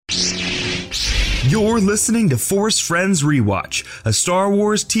You're listening to Force Friends Rewatch, a Star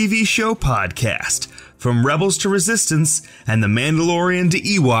Wars TV show podcast. From Rebels to Resistance and The Mandalorian to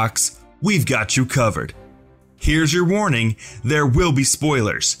Ewoks, we've got you covered. Here's your warning, there will be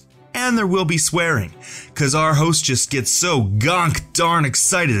spoilers. And there will be swearing, because our host just gets so gonk darn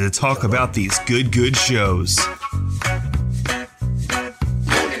excited to talk about these good shows.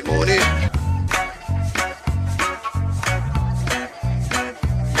 Morning.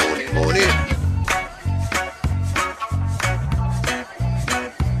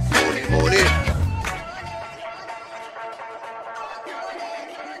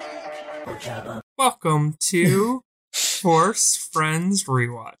 Welcome to Force Friends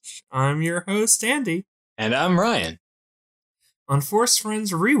Rewatch. I'm your host, Andy. And I'm Ryan. On Force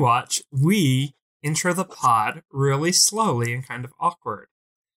Friends Rewatch, we intro the pod really slowly and kind of awkward.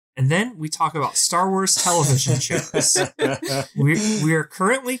 And then we talk about Star Wars television shows. We are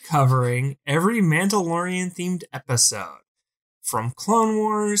currently covering every Mandalorian-themed episode, from Clone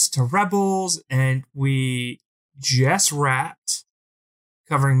Wars to Rebels, and we just wrapped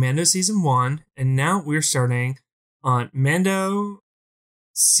covering Mando Season 1, and now we're starting on Mando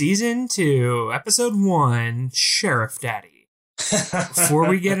Season 2, Episode 1, Sheriff Daddy. Before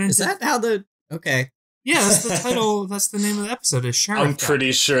we get into... Is that how the... Okay. Yeah, that's the title. That's the name of the episode, is Sheriff I'm Daddy.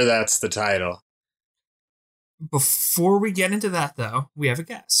 pretty sure that's the title. Before we get into that, though, we have a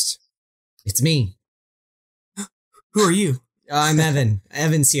guest. It's me. Who are you? I'm Evan.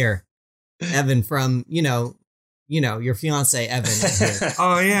 Evan's here. Evan from, you know, your fiance, Evan. Here.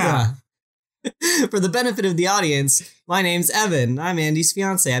 Oh, yeah. For the benefit of the audience, my name's Evan. I'm Andy's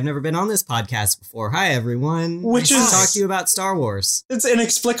fiance. I've never been on this podcast before. Hi, everyone. Which nice is to talk to you about Star Wars. It's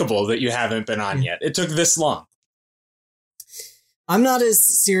inexplicable that you haven't been on yet. It took this long. I'm not as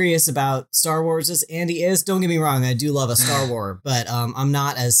serious about Star Wars as Andy is. Don't get me wrong. I do love a Star Wars, but I'm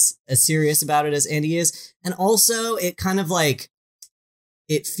not as serious about it as Andy is. And also, it kind of like...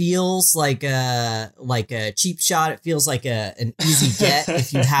 It feels like a cheap shot. It feels like an easy get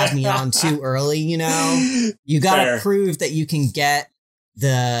if you have me on too early, you know? You got to prove that you can get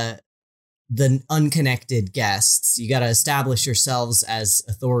the unconnected guests. You got to establish yourselves as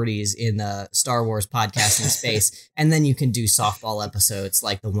authorities in the Star Wars podcasting space, and then you can do softball episodes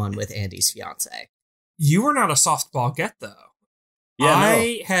like the one with Andy's fiance. You were not a softball get, though. Yeah,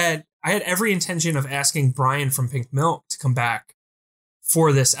 I had every intention of asking Brian from Pink Milk to come back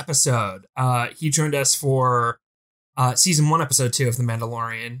for this episode. He joined us for season 1, episode 2 of The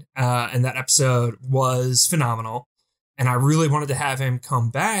Mandalorian, and that episode was phenomenal. And I really wanted to have him come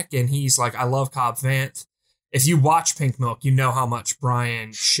back, and he's like, I love Cobb Vanth. If you watch Pink Milk, you know how much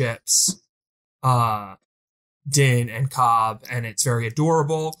Brian ships Din and Cobb, and it's very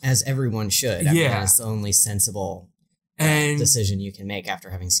adorable. As everyone should. I mean, it's the only sensible decision you can make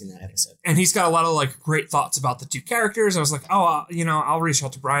after having seen that episode. And he's got a lot of like great thoughts about the two characters. I was like, I'll reach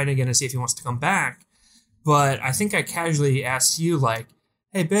out to Brian again and see if he wants to come back. But I think I casually asked you, like,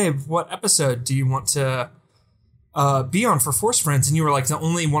 hey babe, what episode do you want to be on for Force Friends? And you were like, the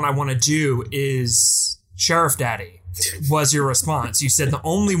only one I want to do is Sheriff Daddy, was your response. You said the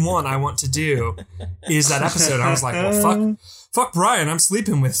only one I want to do is that episode. I was like, well, fuck Brian, I'm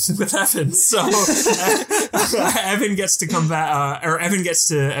sleeping with Evan. So Evan gets to come back, or Evan gets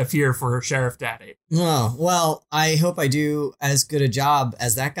to appear for Sheriff Daddy. Oh, well, I hope I do as good a job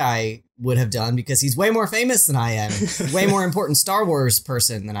as that guy would have done, because he's way more famous than I am. Way more important Star Wars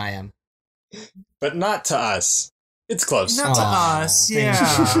person than I am. But not to us. It's close. Not to us.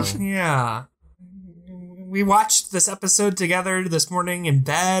 Yeah. We watched this episode together this morning in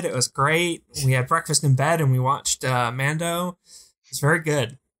bed. It was great. We had breakfast in bed and we watched Mando. It's very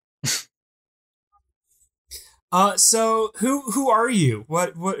good. So who are you?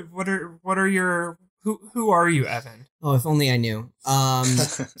 What are your who are you, Evan? Oh, if only I knew.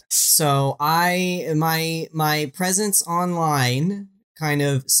 So my presence online kind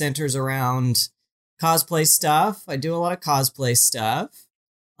of centers around cosplay stuff. I do a lot of cosplay stuff.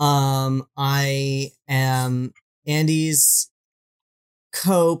 I am Andy's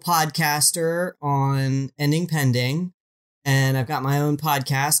co-podcaster on Ending Pending, and I've got my own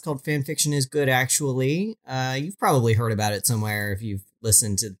podcast called Fanfiction is Good, Actually. You've probably heard about it somewhere if you've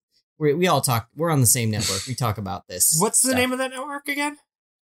listened to... We all talk... We're on the same network. We talk about this. What's the name of that network again?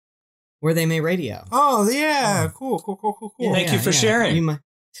 Where They May Radio. Oh, yeah. Cool. Thank you for sharing.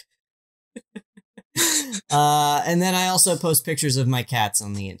 And then I also post pictures of my cats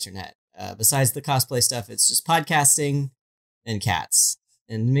on the internet. Besides the cosplay stuff, it's just podcasting and cats.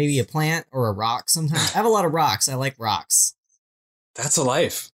 And maybe a plant or a rock sometimes. I have a lot of rocks. I like rocks. That's a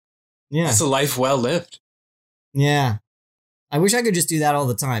life. Yeah. That's a life well lived. Yeah. I wish I could just do that all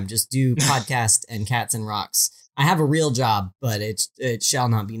the time. Just do podcast and Cats and Rocks. I have a real job, but it shall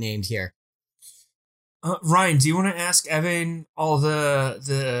not be named here. Ryan, do you want to ask Evan all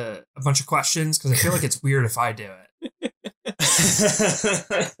a bunch of questions? Because I feel like it's weird if I do it.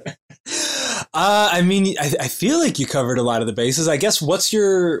 I mean, I feel like you covered a lot of the bases. I guess what's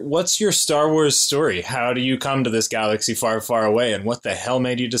your Star Wars story? How do you come to this galaxy far, far away, and what the hell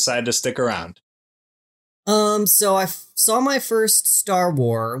made you decide to stick around? So I saw my first Star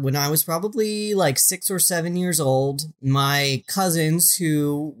Wars when I was probably like 6 or 7 years old. My cousins,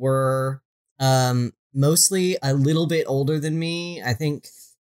 who were mostly a little bit older than me, I think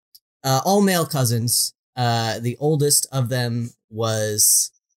all male cousins. The oldest of them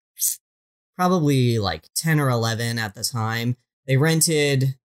was probably like 10 or 11 at the time. They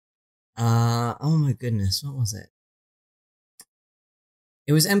rented, oh my goodness, what was it?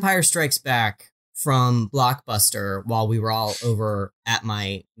 It was Empire Strikes Back from Blockbuster while we were all over at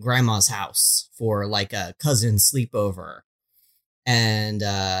my grandma's house for like a cousin sleepover. And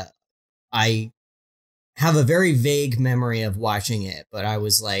I have a very vague memory of watching it, but I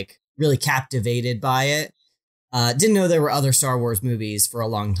was like really captivated by it. Didn't know there were other Star Wars movies for a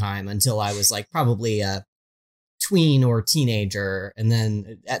long time until I was like probably a tween or teenager. And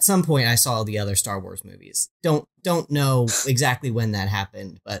then at some point I saw the other Star Wars movies. Don't know exactly when that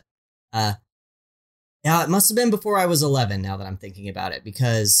happened, but yeah, it must have been before I was 11 now that I'm thinking about it,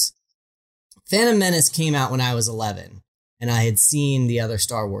 because Phantom Menace came out when I was 11 and I had seen the other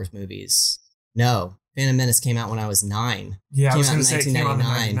Star Wars movies. No, Phantom Menace came out when I was 9. Yeah, I was going to say it came out in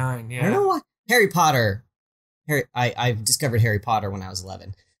 1999. Yeah. I don't know why. Harry Potter. I discovered Harry Potter when I was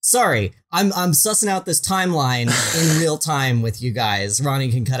 11. Sorry, I'm sussing out this timeline in real time with you guys. Ronnie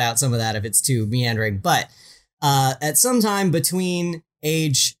can cut out some of that if it's too meandering. But at some time between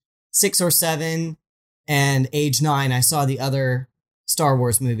age 6 or 7 and age 9, I saw the other Star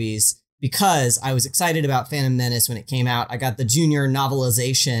Wars movies because I was excited about Phantom Menace when it came out. I got the junior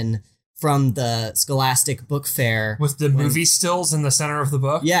novelization from the Scholastic Book Fair. With the movie stills in the center of the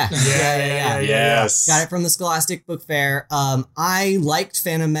book? Yeah. Yes. Got it from the Scholastic Book Fair. I liked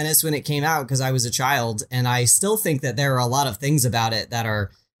Phantom Menace when it came out because I was a child, and I still think that there are a lot of things about it that are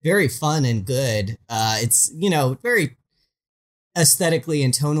very fun and good. It's, very aesthetically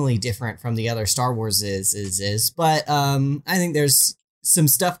and tonally different from the other Star Wars but I think there's some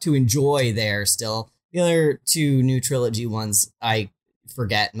stuff to enjoy there still. The other two new trilogy ones I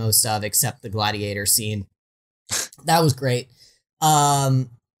forget most of, except the gladiator scene. That was great. I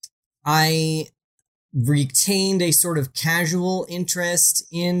retained a sort of casual interest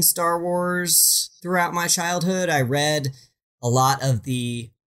in Star Wars throughout my childhood. I read a lot of the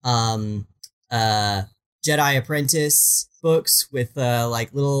Jedi Apprentice books with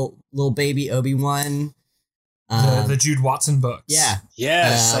like little baby Obi-Wan. The Jude Watson books. Yeah.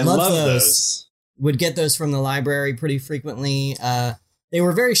 Yes, I love those. Would get those from the library pretty frequently. They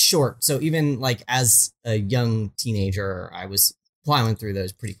were very short, so even like as a young teenager, I was plowing through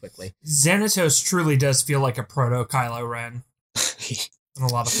those pretty quickly. Xanatos truly does feel like a proto Kylo Ren in a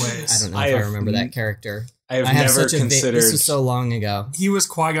lot of ways. I don't know if I remember that character. I have never considered. This was so long ago. He was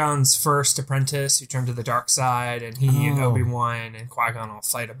Qui-Gon's first apprentice who turned to the dark side, and he and Obi-Wan and Qui-Gon all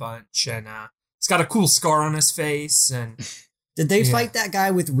fight a bunch, and he's got a cool scar on his face, and did they fight that guy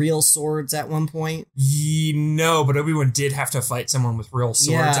with real swords at one point? No, but Obi-Wan did have to fight someone with real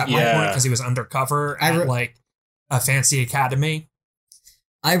swords at one point because he was undercover at like a fancy academy.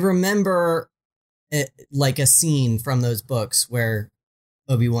 I remember like a scene from those books where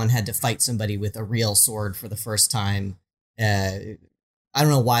Obi-Wan had to fight somebody with a real sword for the first time. I don't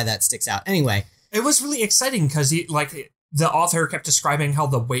know why that sticks out. Anyway. It was really exciting because the author kept describing how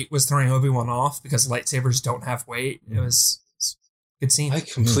the weight was throwing Obi-Wan off because lightsabers don't have weight. It was a good scene. I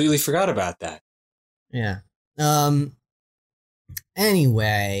completely forgot about that. Yeah.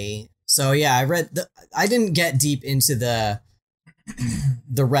 Anyway, so yeah, I didn't get deep into the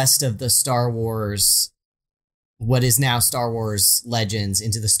rest of the Star Wars, what is now Star Wars Legends,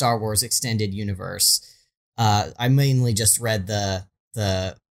 into the Star Wars extended universe. I mainly just read the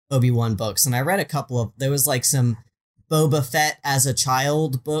Obi-Wan books, and I read a couple of, there was like some Boba Fett as a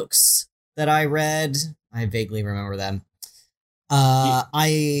child books that I read. I vaguely remember them.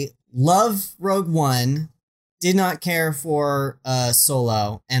 I love Rogue One, did not care for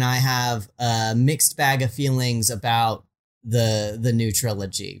Solo, and I have a mixed bag of feelings about the new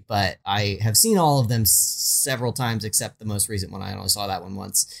trilogy, but I have seen all of them several times except the most recent one. I only saw that one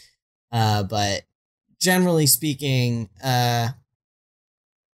once. But generally speaking, I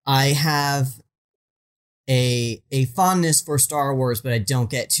have a fondness for Star Wars, but I don't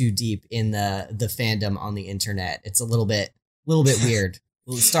get too deep in the fandom on the internet. It's a little bit little bit weird.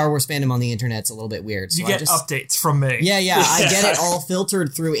 Star Wars fandom on the internet's a little bit weird. So you get updates from me. Yeah, I get it all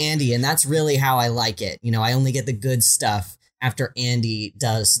filtered through Andy, and that's really how I like it. You know, I only get the good stuff after Andy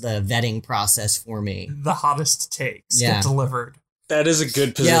does the vetting process for me. The hottest takes get delivered. That is a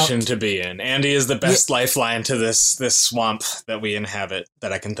good position to be in. Andy is the best lifeline to this swamp that we inhabit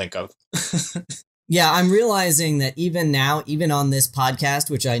that I can think of. Yeah, I'm realizing that even now, even on this podcast,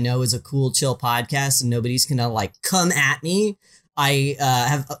 which I know is a cool, chill podcast and nobody's gonna like come at me, I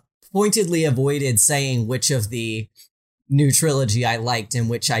have pointedly avoided saying which of the new trilogy I liked and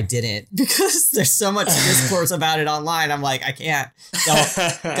which I didn't, because there's so much discourse about it online. I'm like, I can't.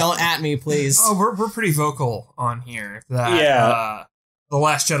 Don't at me, please. Oh, we're pretty vocal on here that The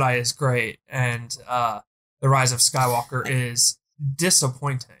Last Jedi is great and The Rise of Skywalker is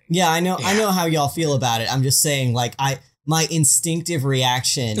disappointing. Yeah, I know how y'all feel about it. I'm just saying, like, my instinctive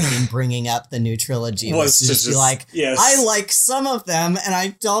reaction in bringing up the new trilogy was to just be like, I like some of them and I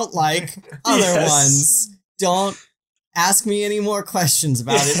don't like other ones. Don't ask me any more questions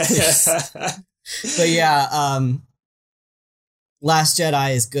about it, please. But yeah, Last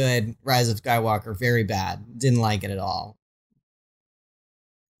Jedi is good. Rise of Skywalker, very bad. Didn't like it at all.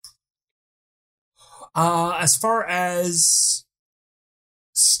 As far as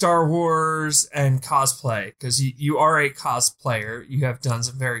Star Wars and cosplay, because you are a cosplayer, you have done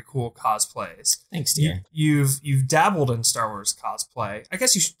some very cool cosplays. Thanks, dear. You've dabbled in Star Wars cosplay. I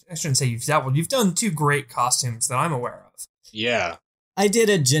guess I shouldn't say you've dabbled. You've done 2 great costumes that I'm aware of. Yeah. I did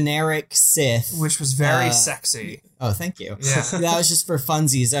a generic Sith, which was very sexy. Oh, thank you. Yeah, that was just for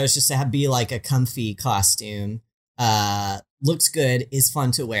funsies. That was just to be like a comfy costume. Looks good, is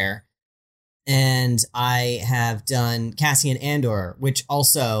fun to wear. And I have done Cassian Andor, which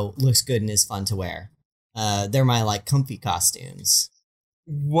also looks good and is fun to wear. They're my like comfy costumes.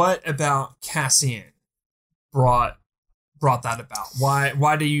 What about Cassian brought that about?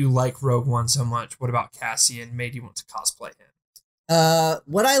 Why do you like Rogue One so much? What about Cassian made you want to cosplay him?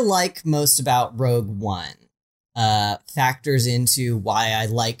 What I like most about Rogue One factors into why I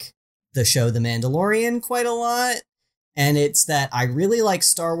like the show The Mandalorian quite a lot. And it's that I really like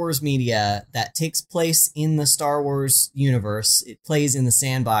Star Wars media that takes place in the Star Wars universe. It plays in the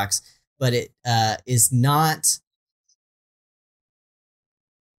sandbox, but it is not...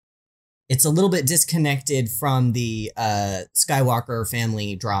 It's a little bit disconnected from the Skywalker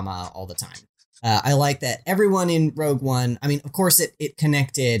family drama all the time. I like that everyone in Rogue One... I mean, of course, it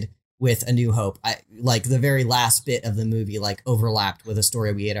connected with A New Hope. Like, the very last bit of the movie, like, overlapped with a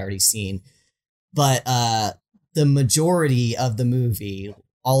story we had already seen. But... the majority of the movie,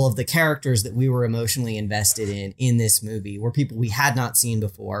 all of the characters that we were emotionally invested in this movie were people we had not seen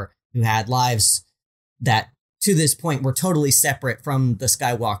before, who had lives that to this point were totally separate from the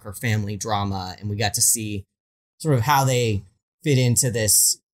Skywalker family drama. And we got to see sort of how they fit into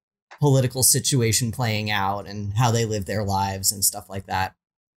this political situation playing out and how they live their lives and stuff like that.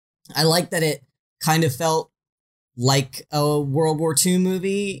 I like that it kind of felt like a World War II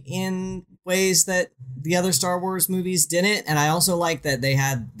movie in ways that the other Star Wars movies didn't, and I also like that they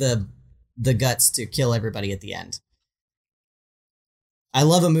had the guts to kill everybody at the end. I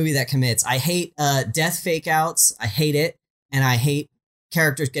love a movie that commits. I hate death fake outs. I hate it, and I hate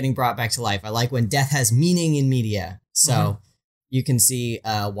characters getting brought back to life. I like when death has meaning in media. So you can see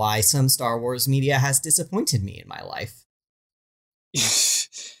why some Star Wars media has disappointed me in my life.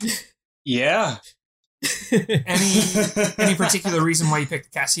 Yeah. Any particular reason why you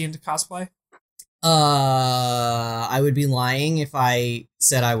picked Cassian to cosplay? I would be lying if I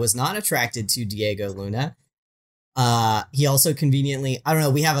said I was not attracted to Diego Luna. He also conveniently, I don't know,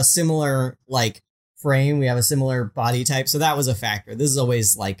 we have a similar like frame, we have a similar body type, so that was a factor. This is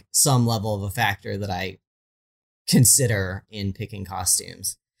always like some level of a factor that I consider in picking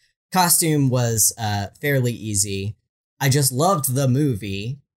costumes. Costume was fairly easy. I just loved the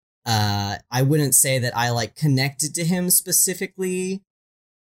movie. I wouldn't say that I like connected to him specifically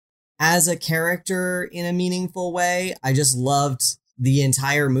as a character in a meaningful way. I just loved the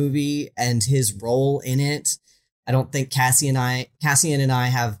entire movie and his role in it. I don't think Cassian and I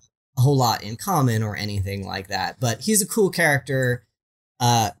have a whole lot in common or anything like that, but he's a cool character.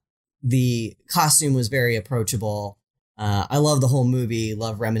 The costume was very approachable. I love the whole movie,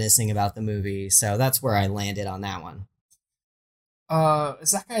 love reminiscing about the movie. So that's where I landed on that one.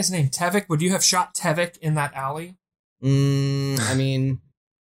 Is that guy's name Tevik? Would you have shot Tevik in that alley? I mean,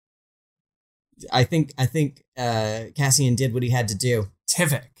 I think Cassian did what he had to do.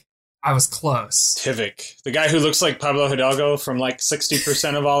 Tevik. I was close. Tevik. The guy who looks like Pablo Hidalgo from like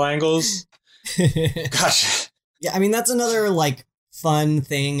 60% of all angles. Gosh. Yeah, I mean, that's another like fun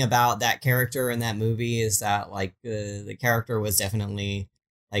thing about that character in that movie is that like the character was definitely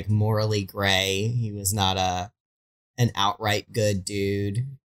like morally gray. He was not an outright good dude.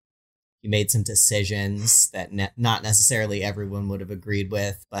 He made some decisions that not necessarily everyone would have agreed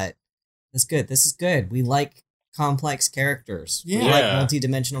with, but it's good. This is good. We like complex characters. We like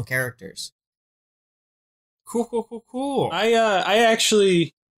multi-dimensional characters. Cool. I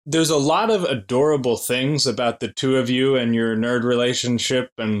actually, there's a lot of adorable things about the two of you and your nerd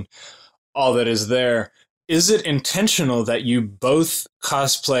relationship and all that is there. Is it intentional that you both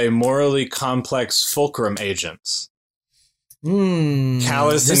cosplay morally complex fulcrum agents?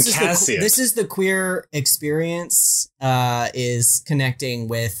 Callus and Cassian. This is the queer experience, is connecting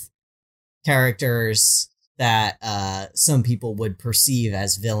with characters that some people would perceive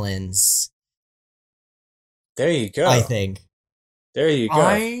as villains. There you go. I think. There you go.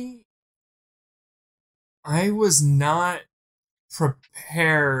 I was not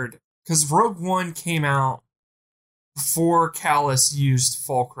prepared because Rogue One came out before Callus used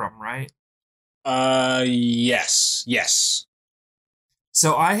Fulcrum, right? Yes.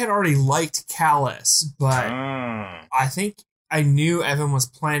 So I had already liked Callus, but I think I knew Evan was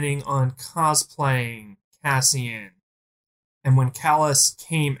planning on cosplaying Cassian. And when Callus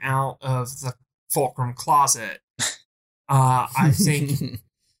came out of the Fulcrum closet, I think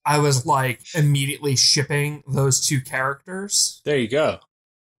I was like immediately shipping those two characters. There you go.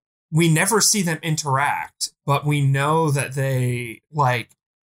 We never see them interact, but we know that they like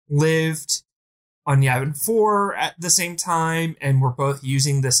lived on Yavin 4 at the same time and were both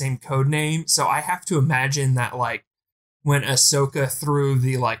using the same code name. So I have to imagine that like when Ahsoka threw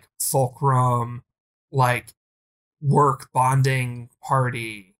the like Fulcrum like work bonding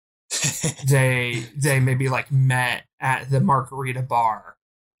party, they maybe like met at the margarita bar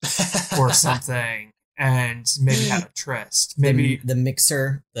or something and maybe had a tryst. Maybe the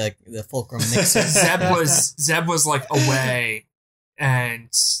mixer, the Fulcrum mixer. Zeb was like away and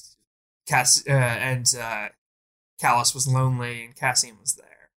Callus was lonely and Cassian was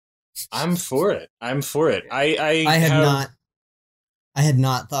there. I'm for it. I had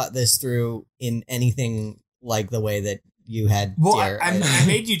not thought this through in anything like the way that you had. Well, I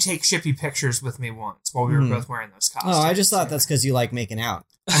made you take shippy pictures with me once while we were both wearing those costumes. Oh, I just thought that's because you like making out.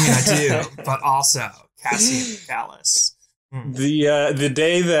 I mean, I do, but also Cassian and Callus. The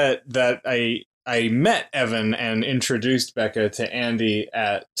day that I met Evan and introduced Becca to Andy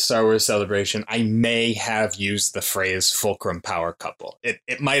at Star Wars Celebration, I may have used the phrase Fulcrum Power Couple.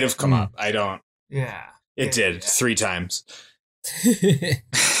 It might have come up. I don't. Yeah. It did 3 times.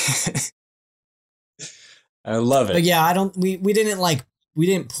 I love it. But yeah, we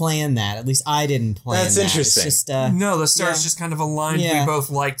didn't plan that. At least I didn't plan That's that. interesting. It's just, no, the stars just kind of aligned. Yeah. We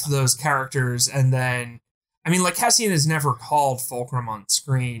both liked those characters. And then, I mean, like Cassian is never called Fulcrum on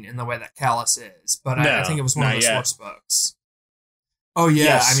screen in the way that Callus is. But I think it was one of the source books. Oh, yeah.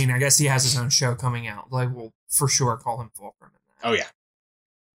 Yes. I mean, I guess he has his own show coming out. Like, we'll for sure call him Fulcrum in that. Oh, yeah.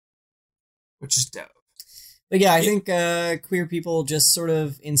 Which is dope. But yeah, I think queer people just sort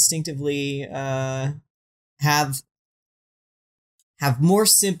of instinctively have more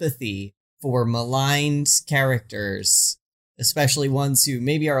sympathy for maligned characters, especially ones who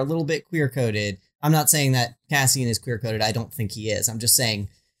maybe are a little bit queer-coded. I'm not saying that Cassian is queer-coded. I don't think he is. I'm just saying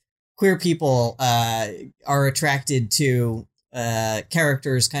queer people are attracted to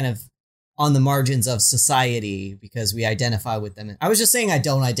characters kind of on the margins of society because we identify with them. I was just saying I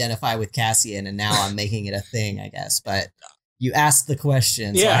don't identify with Cassian, and now I'm making it a thing, I guess. But you asked the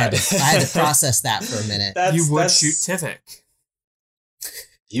question, so I had to process that for a minute. You would shoot Tivik.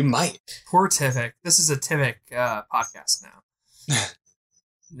 You might. Poor Tivik. This is a Tivik podcast now.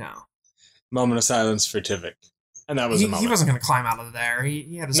 No. Moment of silence for Tivik. And that was a moment. He wasn't going to climb out of there.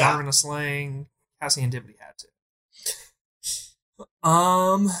 He had his arm in a sling. Cassian did what he had to.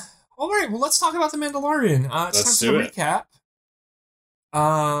 All right, well, let's talk about The Mandalorian. It's time for the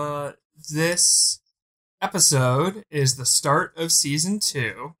recap. This episode is the start of season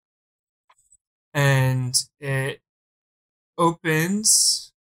 2, and it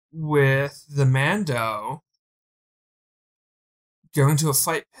opens with the Mando going to a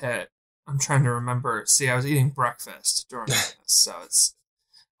fight pit. I'm trying to remember. See, I was eating breakfast during this, so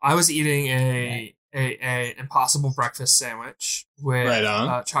I was eating a Impossible breakfast sandwich with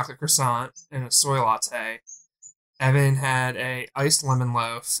chocolate croissant and a soy latte. Evan had a iced lemon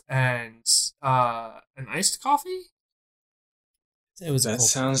loaf and an iced coffee.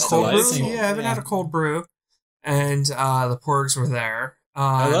 Sounds cold delightful. brew. Yeah, Evan had a cold brew, and the Porgs were there.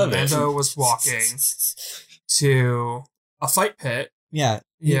 I love Mando was walking to a fight pit. Yeah,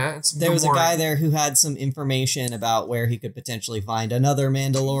 Yeah, it's there was a guy there who had some information about where he could potentially find another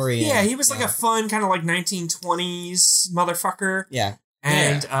Mandalorian. Yeah, he was like a fun kind of like 1920s motherfucker. Yeah.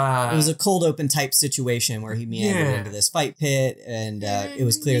 And it was a cold open type situation where he meandered into this fight pit, and it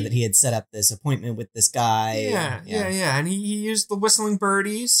was clear that he had set up this appointment with this guy. Yeah. And he used the whistling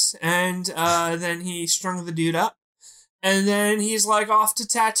birdies, and then he strung the dude up. And then he's like off to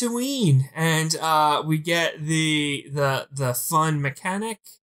Tatooine, and we get the fun mechanic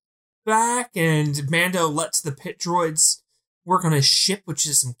back, and Mando lets the pit droids work on his ship, which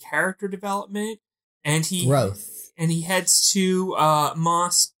is some character development, and growth. And he heads to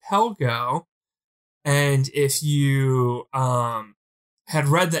Mos Pelgo, and if you had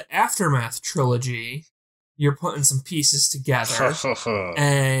read the Aftermath trilogy, you're putting some pieces together,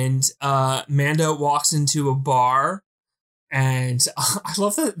 and Mando walks into a bar. And I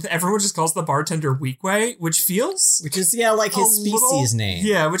love that everyone just calls the bartender Weequay, which is like his species name.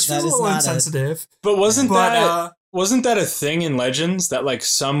 Yeah, which feels a little insensitive. But wasn't that a thing in Legends that like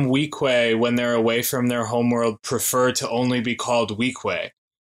some Weequay, when they're away from their homeworld, prefer to only be called Weequay?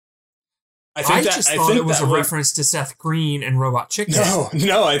 I thought it was a reference to Seth Green and Robot Chicken.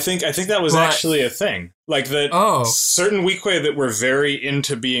 No, I think that was actually a thing. Like that certain Weequay that were very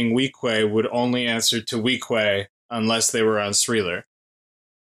into being Weequay would only answer to Weequay unless they were on Sreeler.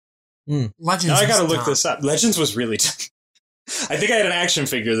 Legends. Now I gotta look this up. Legends was really tough. I think I had an action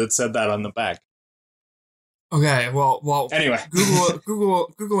figure that said that on the back. Okay, well. Anyway,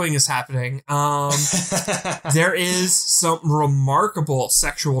 Googling is happening. There is some remarkable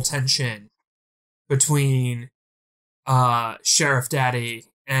sexual tension between Sheriff Daddy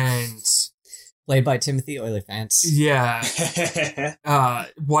and played by Timothy Olyphant. Yeah.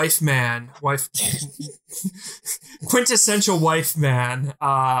 Quintessential wife man.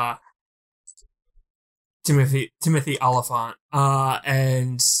 Timothy Oliphant.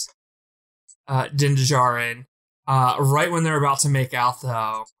 And Din Djarin. Right when they're about to make out,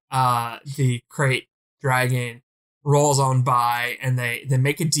 though, the crate dragon rolls on by, and they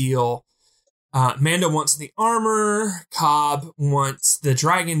make a deal. Mando wants the armor. Cobb wants the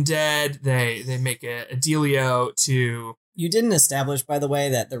dragon dead. They make a dealio to... You didn't establish, by the way,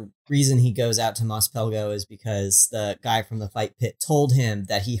 that the reason he goes out to Mos Pelgo is because the guy from the fight pit told him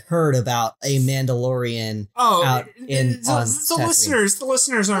that he heard about a Mandalorian out in the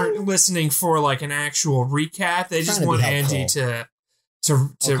listeners aren't listening for like an actual recap. They just want Andy to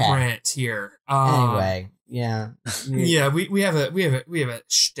rant here. Anyway, yeah. Yeah, we have a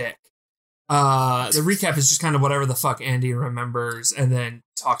shtick. The recap is just kind of whatever the fuck Andy remembers, and then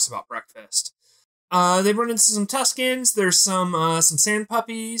talks about breakfast. They run into some Tuskens. There's some sand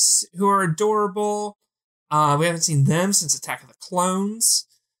puppies who are adorable. We haven't seen them since Attack of the Clones.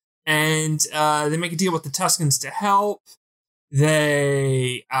 And they make a deal with the Tuskens to help.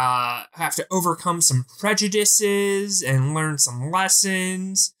 They have to overcome some prejudices and learn some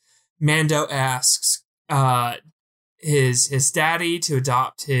lessons. Mando asks his daddy to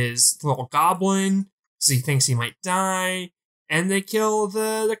adopt his little goblin because he thinks he might die. And they kill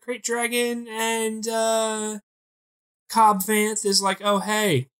the crate dragon, and Cobb Vanth is like, oh,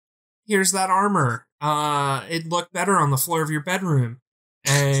 hey, here's that armor. It'd look better on the floor of your bedroom.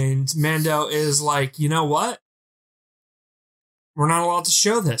 And Mando is like, you know what? We're not allowed to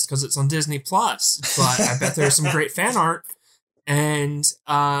show this because it's on Disney+, but I bet there's some great fan art. And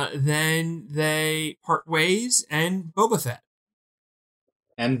then they part ways, and Boba Fett.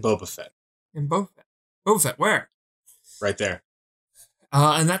 Boba Fett, where? Right there.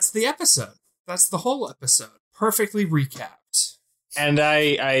 And that's the episode. That's the whole episode. Perfectly recapped. And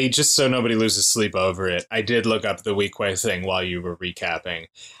I just so nobody loses sleep over it, I did look up the Weequay thing while you were recapping.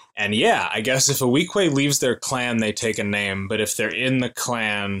 And yeah, I guess if a Weequay leaves their clan, they take a name. But if they're in the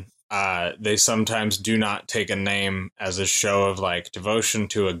clan, they sometimes do not take a name as a show of like devotion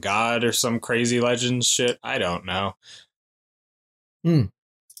to a god or some crazy legends shit. I don't know.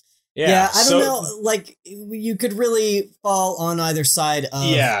 Yeah, I don't know. Like, you could really fall on either side of,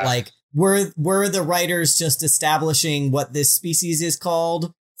 like, were the writers just establishing what this species is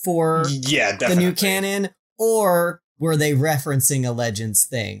called for the new canon, or were they referencing a Legends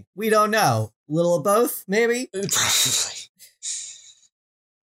thing? We don't know. A little of both, maybe? Probably.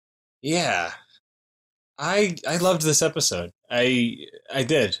 Yeah. I loved this episode. I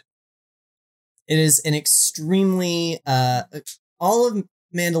did. It is an extremely... all of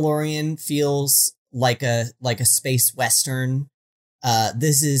Mandalorian feels like a space western.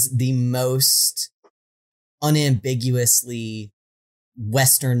 This is the most unambiguously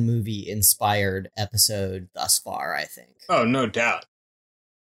Western movie inspired episode thus far, I think. Oh, no doubt.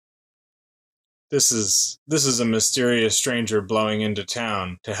 this is a mysterious stranger blowing into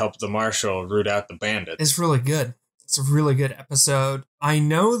town to help the marshal root out the bandits. It's really good. It's a really good episode. I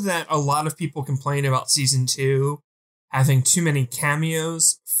know that a lot of people complain about season 2 having too many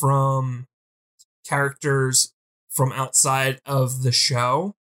cameos from characters from outside of the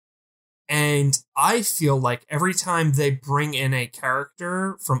show. And I feel like every time they bring in a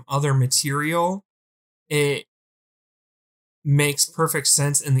character from other material, it makes perfect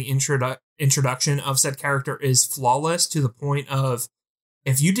sense, and the introduction of said character is flawless to the point of,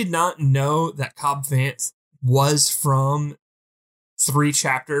 if you did not know that Cobb Vanth was from 3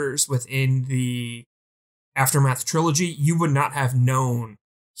 chapters within the Aftermath trilogy, you would not have known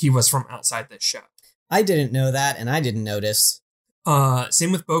he was from outside this show. I didn't know that, and I didn't notice.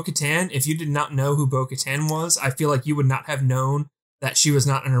 Same with Bo-Katan. If you did not know who Bo-Katan was, I feel like you would not have known that she was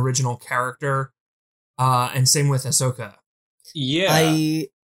not an original character. And same with Ahsoka. Yeah.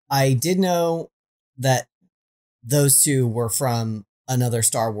 I did know that those two were from another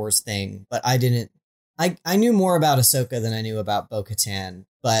Star Wars thing, but I didn't. I knew more about Ahsoka than I knew about Bo-Katan.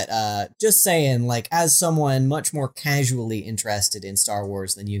 But just saying, like, as someone much more casually interested in Star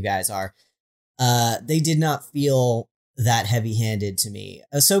Wars than you guys are, they did not feel that heavy-handed to me.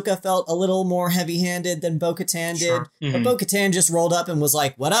 Ahsoka felt a little more heavy-handed than Bo-Katan did, Sure. but Bo-Katan just rolled up and was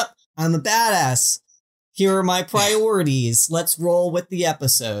like, "What up? I'm a badass. Here are my priorities. Let's roll with the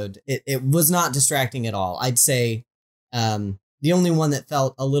episode." It was not distracting at all. I'd say the only one that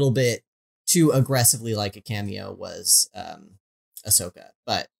felt a little bit too aggressively like a cameo was Ahsoka.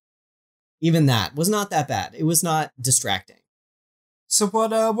 But even that was not that bad. It was not distracting. So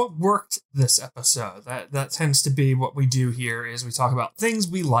what worked this episode? That tends to be what we do here, is we talk about things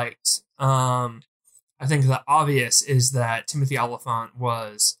we liked. I think the obvious is that Timothy Olyphant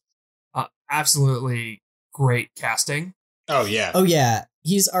was absolutely great casting. Oh yeah. Oh yeah.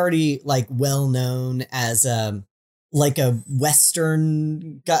 He's already like well known as like a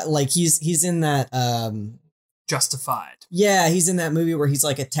Western guy. Like he's in that Justified. Yeah, he's in that movie where he's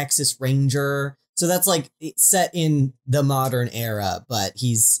like a Texas Ranger. So that's like set in the modern era, but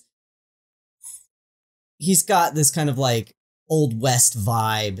he's got this kind of like Old West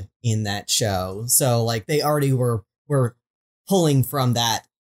vibe in that show. So like they already were pulling from that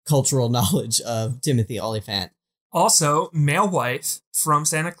cultural knowledge of Timothy Olyphant. Also, Male Wife from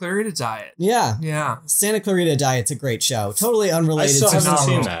Santa Clarita Diet. Yeah. Santa Clarita Diet's a great show. Totally I unrelated. still to haven't Star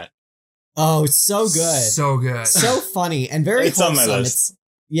seen Wars. that. Oh, it's so good. So good. So funny and very It's on my wholesome. list.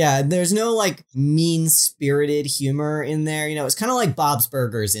 There's no like mean-spirited humor in there. You know, it's kind of like Bob's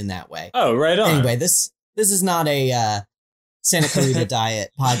Burgers in that way. Oh, right on. Anyway, this is not a Santa Clarita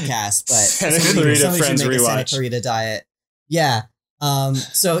Diet podcast, but Santa somebody Clarita should Friends make a Santa rewatch. Clarita Diet. Yeah.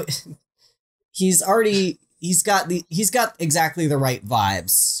 So he's got exactly the right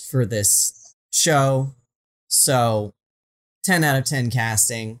vibes for this show. So 10 out of 10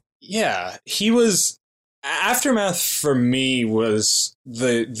 casting. Yeah, he was. Aftermath for me was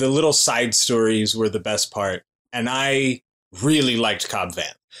the little side stories were the best part, and I really liked Cobb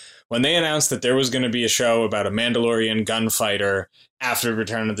Vanth. When they announced that there was going to be a show about a Mandalorian gunfighter after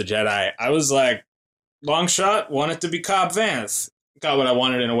Return of the Jedi, I was like, long shot, want it to be Cobb Vanth. Got what I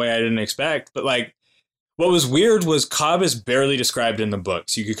wanted in a way I didn't expect, but like, what was weird was Cobb is barely described in the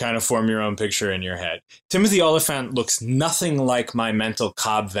books. You could kind of form your own picture in your head. Timothy Olyphant looks nothing like my mental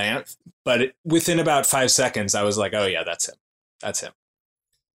Cobb Vanth, but within about 5 seconds, I was like, oh yeah, that's him. That's him.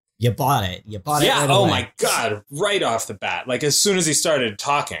 You bought it. Yeah, Right oh away. my God, right off the bat. Like as soon as he started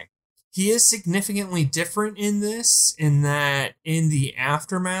talking. He is significantly different in this, in that in the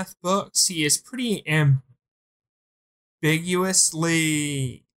Aftermath books, he is pretty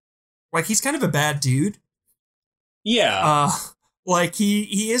ambiguously, like, he's kind of a bad dude. Yeah. Like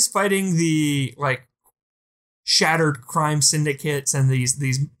he is fighting the like shattered crime syndicates and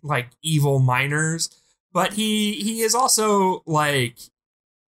these like evil miners, but he is also like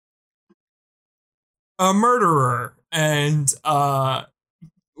a murderer and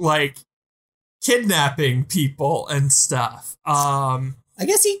like kidnapping people and stuff. I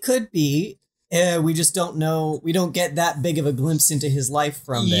guess he could be. We just don't know. We don't get that big of a glimpse into his life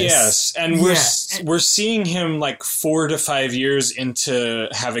from this. Yes, and we're seeing him like 4 to 5 years into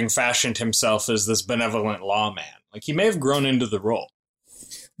having fashioned himself as this benevolent lawman. Like he may have grown into the role.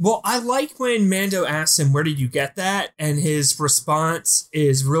 Well, I like when Mando asks him, "Where did you get that?" And his response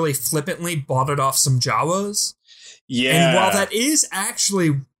is really flippantly bought it off some Jawas. Yeah. And while that is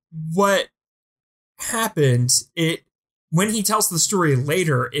actually what happened, when he tells the story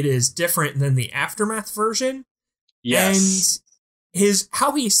later, it is different than the Aftermath version. Yes. And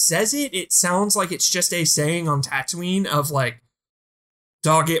how he says it sounds like it's just a saying on Tatooine of like,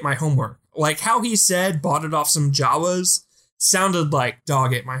 "Dog ate my homework." Like how he said, bought it off some Jawas, sounded like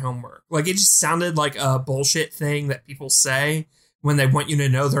dog ate my homework. Like it just sounded like a bullshit thing that people say when they want you to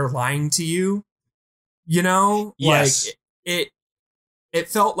know they're lying to you. You know? Yes. Like it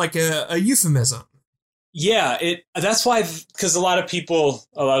felt like a euphemism. Yeah, that's why, because a lot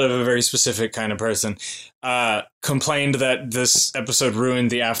of a very specific kind of person, complained that this episode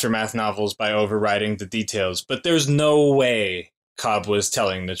ruined the Aftermath novels by overriding the details. But there's no way Cobb was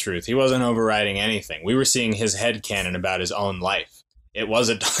telling the truth. He wasn't overriding anything. We were seeing his headcanon about his own life. It was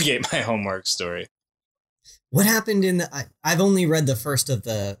a dog ate my homework story. What happened in I've only read the first of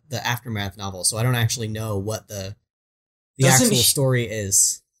the Aftermath novel, so I don't actually know what the actual story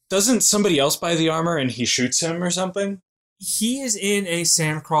is. Doesn't somebody else buy the armor and he shoots him or something? He is in a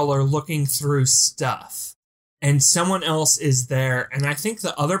sandcrawler looking through stuff, and someone else is there, and I think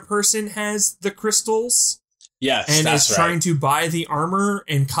the other person has the crystals. Yes, and that's is trying to buy the armor,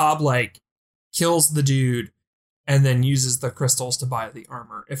 and Cobb like kills the dude and then uses the crystals to buy the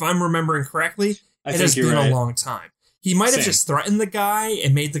armor. If I'm remembering correctly, it has been a long time. He might have just threatened the guy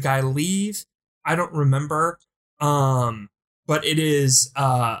and made the guy leave. I don't remember. But it is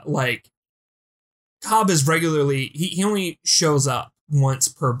like Cobb is regularly, he only shows up once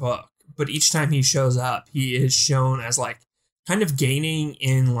per book, but each time he shows up, he is shown as like kind of gaining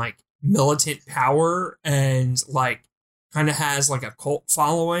in like militant power and like kind of has like a cult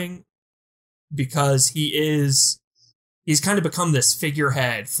following because he's kind of become this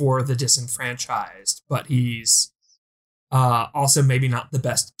figurehead for the disenfranchised, but he's also maybe not the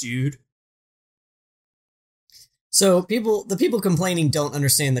best dude. So the people complaining don't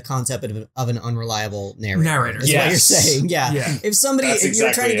understand the concept of an unreliable narrator. Is what you're saying. Yeah. If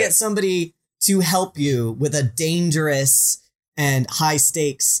you're trying to get somebody to help you with a dangerous and high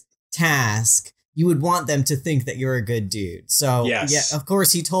stakes task, you would want them to think that you're a good dude. So yeah, of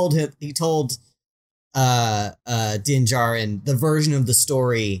course he told Din Djarin the version of the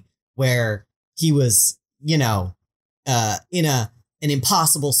story where he was, in an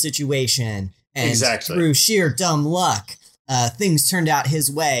impossible situation. And through sheer dumb luck, things turned out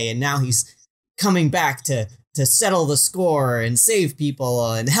his way, and now he's coming back to settle the score and save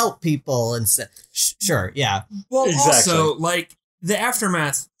people and help people and sure, yeah. Well, also like the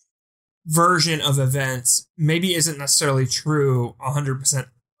Aftermath version of events maybe isn't necessarily true 100%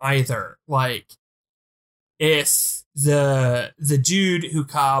 either. Like if the dude who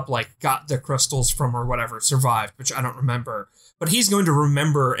Cobb like got the crystals from or whatever survived, which I don't remember. But he's going to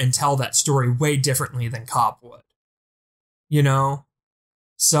remember and tell that story way differently than Cobb would.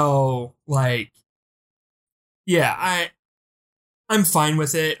 So, like, yeah, I'm fine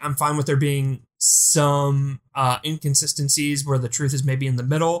with it. I'm fine with there being some inconsistencies where the truth is maybe in the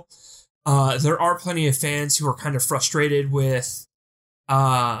middle. There are plenty of fans who are kind of frustrated with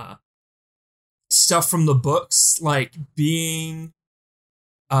stuff from the books, like being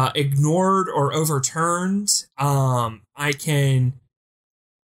ignored or overturned. I can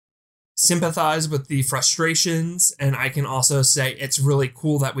sympathize with the frustrations, and I can also say it's really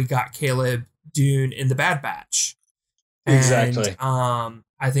cool that we got Caleb Dune in the Bad Batch. Exactly. And,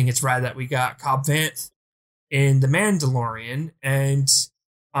 I think it's rad that we got Cobb Vanth in The Mandalorian, and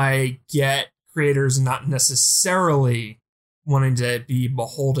I get creators not necessarily wanting to be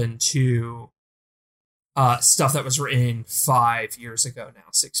beholden to stuff that was written 5 years ago now,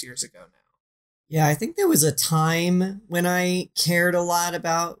 6 years ago now. Yeah, I think there was a time when I cared a lot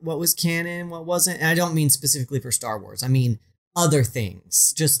about what was canon, what wasn't. And I don't mean specifically for Star Wars. I mean other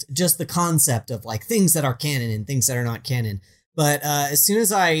things, just the concept of like things that are canon and things that are not canon. But as soon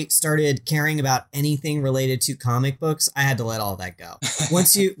as I started caring about anything related to comic books, I had to let all that go.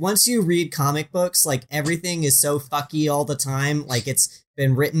 Once you read comic books, like everything is so fucky all the time. Like it's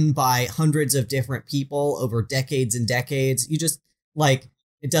been written by hundreds of different people over decades and decades. You just like,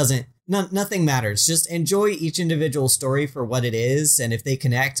 it doesn't, nothing matters. Just enjoy each individual story for what it is. And if they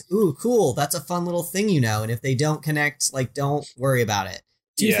connect, ooh, cool. That's a fun little thing, And if they don't connect, like, don't worry about it.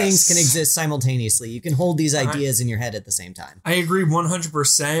 Two things can exist simultaneously. You can hold these ideas in your head at the same time. I agree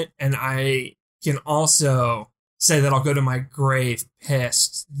 100%. And I can also say that I'll go to my grave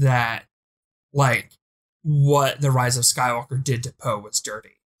pissed that, like, what The Rise of Skywalker did to Poe was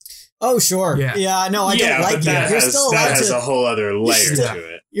dirty. Oh, sure. Yeah, no, I don't like it. You're still allowed that has a whole other layer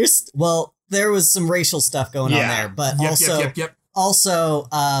to it. Well, there was some racial stuff going on there, but also,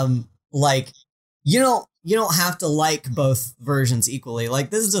 like, you don't have to like both versions equally.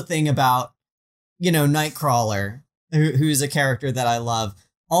 Like, this is a thing about, Nightcrawler, who's a character that I love.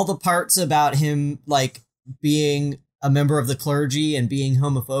 All the parts about him, like, being a member of the clergy and being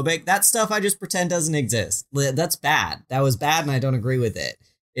homophobic, that stuff I just pretend doesn't exist. That's bad. That was bad, and I don't agree with it.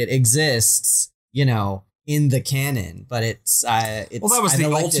 it exists, in the canon, but it's that was the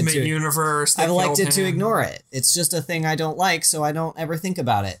ultimate universe. I've elected to ignore it. It's just a thing I don't like, so I don't ever think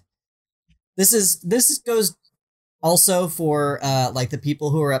about it. This goes also for the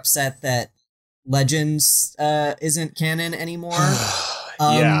people who are upset that Legends isn't canon anymore.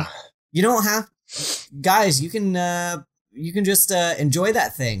 Yeah. You don't have, guys. You can just enjoy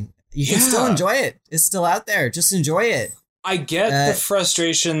that thing. You can still enjoy it. It's still out there. Just enjoy it. I get the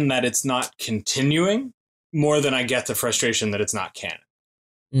frustration that it's not continuing more than I get the frustration that it's not canon.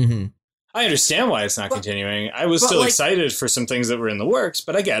 Mm-hmm. I understand why it's not continuing. I was still excited for some things that were in the works,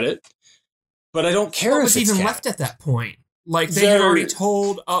 but I get it. But I don't care if it's even canon. left at that point. Like, they had already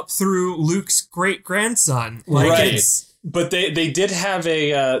told up through Luke's great-grandson. Right. But they did have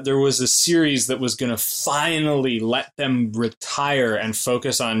there was a series that was going to finally let them retire and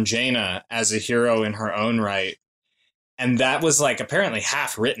focus on Jaina as a hero in her own right. And that was apparently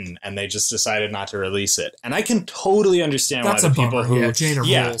half written, and they just decided not to release it. And I can totally understand why the people who Jaina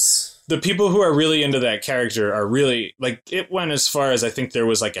rules. The people who are really into that character are really it went as far as I think there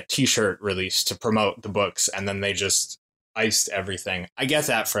was a t-shirt released to promote the books, and then they just iced everything. I get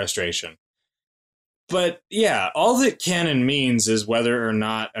that frustration. But yeah, all that canon means is whether or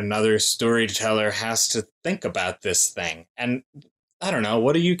not another storyteller has to think about this thing. And I don't know,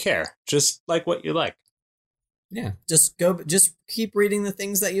 what do you care? Just like what you like. Yeah, just keep reading the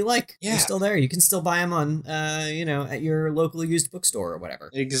things that you like. Yeah. They're still there. You can still buy them on, at your local used bookstore or whatever.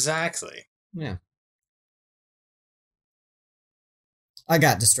 Exactly. Yeah. I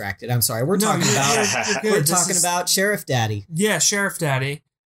got distracted. I'm sorry. We're talking about Sheriff Daddy. Yeah, Sheriff Daddy.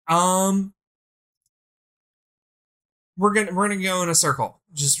 We're gonna go in a circle.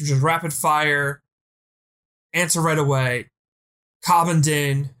 Just rapid fire. Answer right away. Cobb and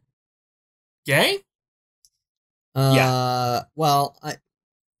Din. Gay? Well,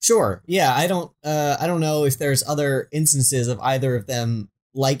 sure. Yeah, I don't know if there's other instances of either of them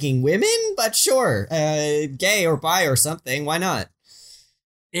liking women, but sure. Gay or bi or something. Why not?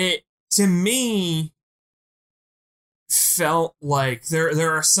 It, to me, felt like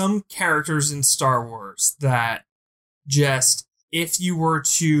there are some characters in Star Wars that just, if you were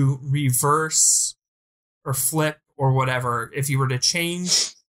to reverse or flip or whatever, if you were to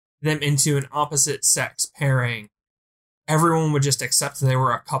change them into an opposite sex pairing, everyone would just accept they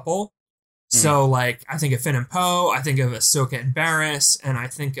were a couple. So, I think of Finn and Poe, I think of Ahsoka and Barriss, and I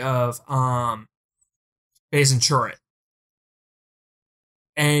think of Baze and Chirrut.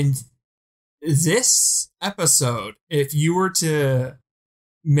 And this episode, if you were to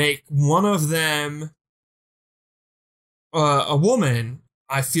make one of them a woman,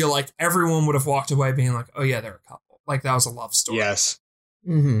 I feel like everyone would have walked away being like, oh yeah, they're a couple. Like, that was a love story. Yes.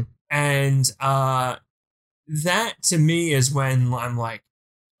 Mm-hmm. And that to me is when I'm like,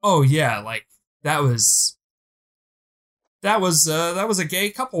 oh yeah, that was a gay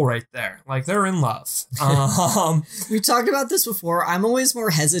couple right there. Like, they're in love. We talked about this before. I'm always more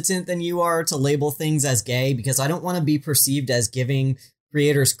hesitant than you are to label things as gay because I don't want to be perceived as giving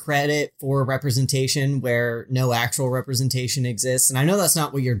creators credit for representation where no actual representation exists. And I know that's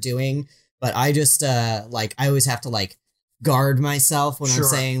not what you're doing, but I just I always have to guard myself when I'm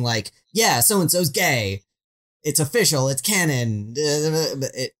saying yeah, so-and-so's gay. It's official. It's canon.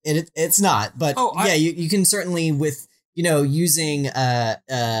 It's not. But you can certainly with, using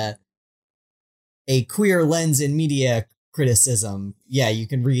a queer lens in media criticism. Yeah, you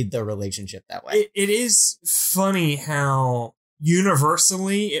can read the relationship that way. It is funny how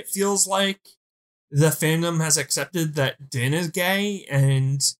universally it feels like the fandom has accepted that Din is gay,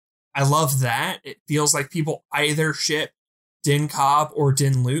 and I love that. It feels like people either ship Din Cobb or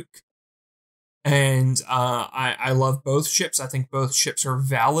Din Luke. And I love both ships. I think both ships are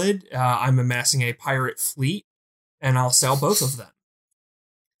valid. I'm amassing a pirate fleet, and I'll sell both of them.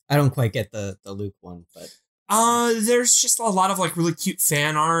 I don't quite get the Luke one, but there's just a lot of really cute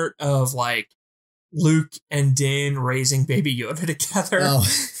fan art of Luke and Din raising Baby Yoda together. Oh.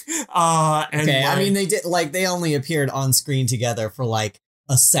 And okay, I mean they did they only appeared on screen together for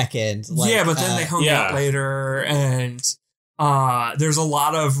a second. Yeah, but then they hung out later, and there's a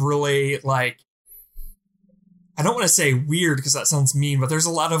lot of really I don't want to say weird because that sounds mean, but there's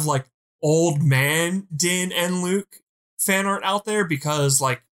a lot of old man Din and Luke fan art out there because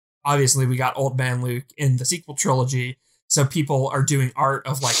obviously we got old man Luke in the sequel trilogy. So people are doing art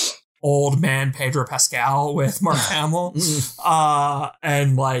of old man Pedro Pascal with Mark Hamill,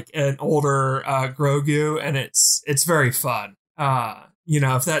 and an older Grogu. And it's very fun.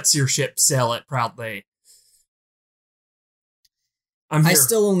 If that's your ship, sell it proudly. I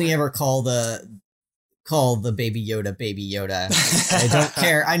still only ever call call the Baby Yoda Baby Yoda. I don't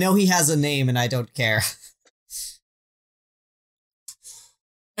care. I know he has a name and I don't care.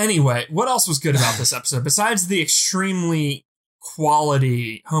 Anyway, what else was good about this episode besides the extremely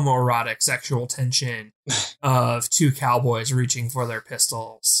quality homoerotic sexual tension of two cowboys reaching for their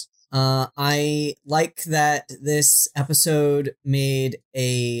pistols? I like that this episode made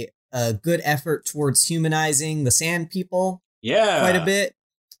a good effort towards humanizing the Sand People. Yeah, quite a bit.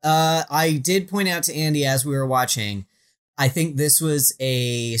 I did point out to Andy as we were watching, I think this was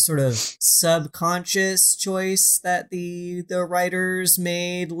a sort of subconscious choice that the writers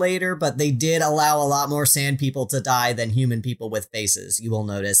made later, but they did allow a lot more Sand People to die than human people with faces. You will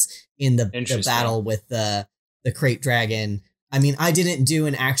notice in the battle with the Krayt Dragon. I mean, I didn't do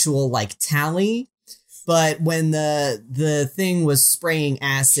an actual like tally, but when the thing was spraying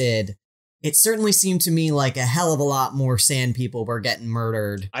acid, it certainly seemed to me like a hell of a lot more Sand People were getting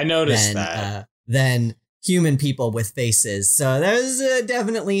murdered. I noticed that. Than human people with faces. So there's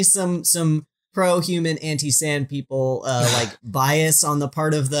definitely some pro-human, anti-Sand People like bias on the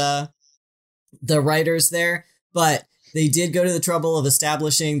part of the writers there. But they did go to the trouble of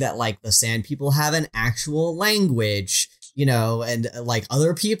establishing that like the Sand People have an actual language, you know, and like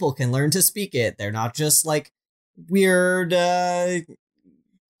other people can learn to speak it. They're not just like weird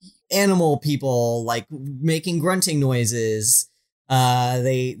animal people like making grunting noises.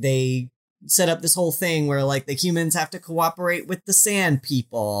 They set up this whole thing where like the humans have to cooperate with the Sand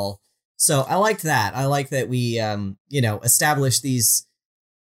People. So I liked that. I like that we established these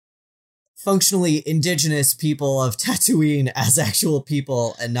functionally indigenous people of Tatooine as actual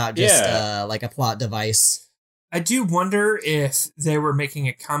people and not just like a plot device. I do wonder if they were making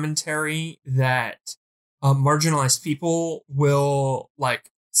a commentary that marginalized people will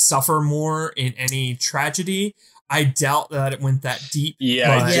like suffer more in any tragedy. I doubt that it went that deep.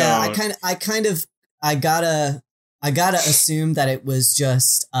 I gotta assume that it was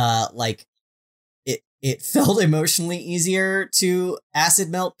just like it felt emotionally easier to acid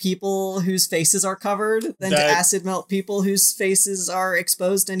melt people whose faces are covered than to acid melt people whose faces are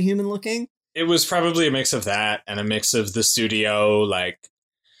exposed and human looking. It was probably a mix of that and a mix of the studio, like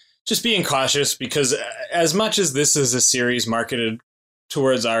just being cautious, because as much as this is a series marketed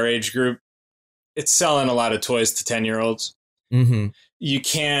towards our age group, it's selling a lot of toys to 10-year-olds. Mm-hmm. You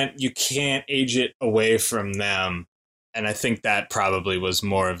can't age it away from them. And I think that probably was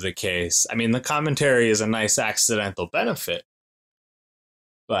more of the case. I mean, the commentary is a nice accidental benefit,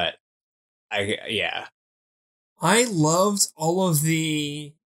 but I loved all of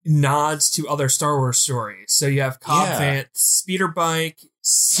the nods to other Star Wars stories. So you have Cobb Vanth's speeder bike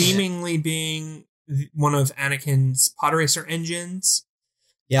seemingly being one of Anakin's pod racer engines.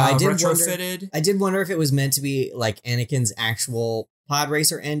 Yeah, I did retrofitted. I did wonder if it was meant to be like Anakin's actual pod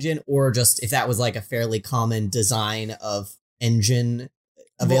racer engine, or just if that was like a fairly common design of engine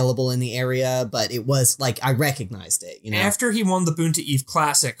available in the area. But it was like I recognized it. You know, after he won the Boonta Eve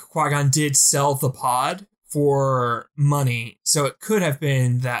Classic, Qui-Gon did sell the pod for money, so it could have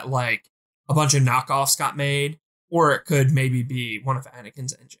been that like a bunch of knockoffs got made, or it could maybe be one of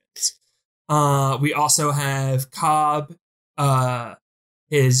Anakin's engines. We also have Cobb,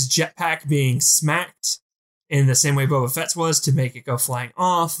 his jetpack being smacked in the same way Boba Fett's was to make it go flying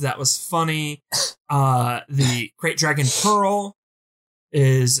off. That was funny. The Krayt Dragon Pearl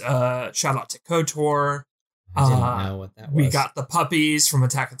is shout out to KOTOR. I didn't know what that was. We got the puppies from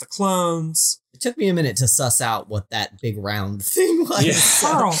Attack of the Clones. It took me a minute to suss out what that big round thing was.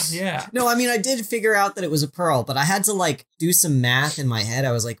 Yeah. Pearl, yeah. No, I mean, I did figure out that it was a pearl, but I had to like do some math in my head.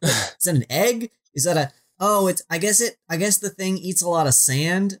 I was like, wait, is that an egg? Is that a... Oh, I guess the thing eats a lot of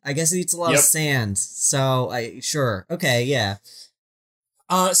sand. I guess it eats a lot of sand. So sure. Okay. Yeah.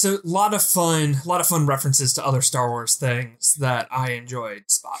 So a lot of fun references to other Star Wars things that I enjoyed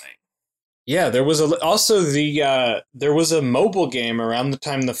spotting. Yeah, there was there was a mobile game around the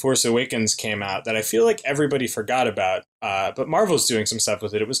time The Force Awakens came out that I feel like everybody forgot about. But Marvel's doing some stuff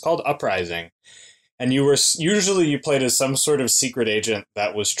with it. It was called Uprising. And you played as some sort of secret agent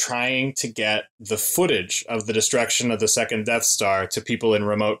that was trying to get the footage of the destruction of the second Death Star to people in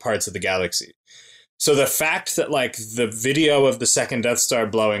remote parts of the galaxy. So the fact that like the video of the second Death Star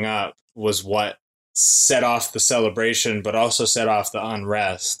blowing up was what set off the celebration, but also set off the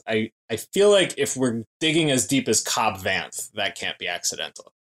unrest. I feel like if we're digging as deep as Cobb Vanth, that can't be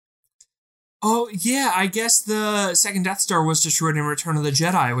accidental. Oh, yeah, I guess the second Death Star was destroyed in Return of the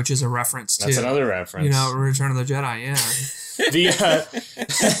Jedi, which is a reference to... That's another reference. You know, Return of the Jedi, yeah.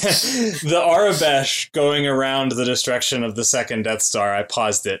 The Arabesh going around the destruction of the second Death Star, I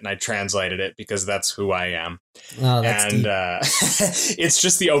paused it and I translated it because that's who I am. Oh, that's and it's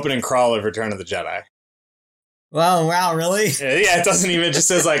just the opening crawl of Return of the Jedi. Wow, really? Yeah, it doesn't even, it just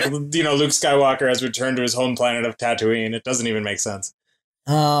says like, Luke Skywalker has returned to his home planet of Tatooine. It doesn't even make sense.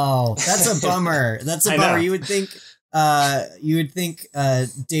 Oh, that's a bummer. That's a I bummer. know. You would think Dave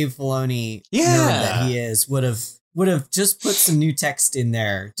Filoni, Yeah. nerd that he is, would have just put some new text in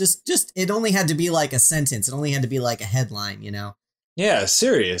there. Just it only had to be like a sentence. It only had to be like a headline, Yeah,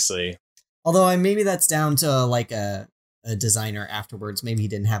 seriously. Although maybe that's down to like a designer afterwards. Maybe he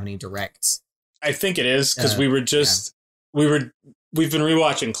didn't have any direct. I think it is because we've been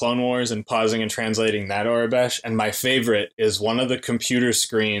rewatching Clone Wars and pausing and translating that Aurebesh, and my favorite is one of the computer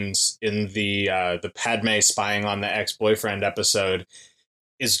screens in the Padme spying on the ex-boyfriend episode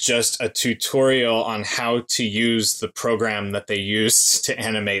is just a tutorial on how to use the program that they used to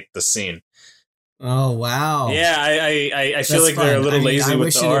animate the scene. Oh wow! Yeah, I feel That's like they're a fun. little I mean, lazy I with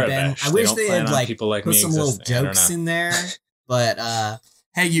wish the it had been. Aurebesh. I wish don't they plan had on like people like put me some little existing. I don't jokes know. in there, but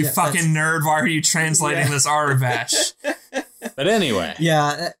Hey, you Yeah, fucking nerd! Why are you translating this Aurebesh? But anyway,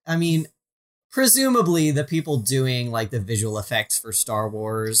 yeah, I mean, presumably the people doing like the visual effects for Star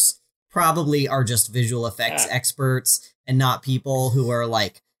Wars probably are just visual effects experts and not people who are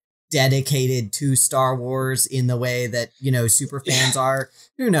like dedicated to Star Wars in the way that, super fans are.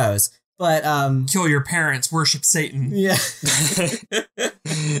 Who knows? But Kill your parents, worship Satan. yeah.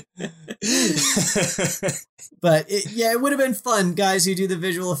 But it would have been fun, guys who do the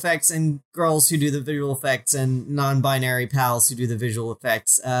visual effects and girls who do the visual effects and non-binary pals who do the visual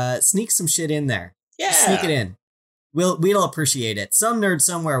effects. Sneak some shit in there. yeah, Sneak it in. We'll appreciate it. Some nerd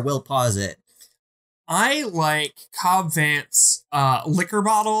somewhere will pause it. I like Cobb Vanth's liquor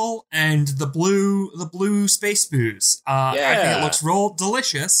bottle and the blue space booze. I think Yeah. it looks real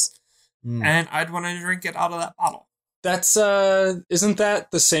delicious, Mm. and I'd want to drink it out of that bottle. That's isn't that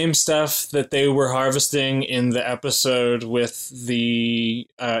the same stuff that they were harvesting in the episode with the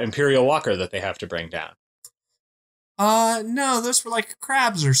Imperial Walker that they have to bring down? No, those were like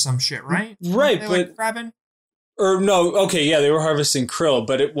crabs or some shit, right? Right, They but like crabbing. or no, okay, yeah, they were harvesting krill,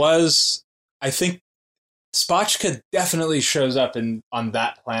 but it was, I think, Spotchka definitely shows up on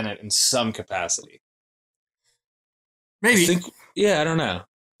that planet in some capacity. Maybe. I think, I don't know.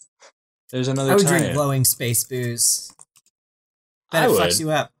 There's another I would tie-in. drink glowing space booze. Bet I it would. fucks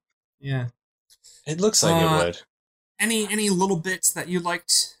you up. Yeah. It looks like it would. Any little bits that you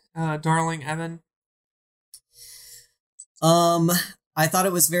liked, darling Evan? I thought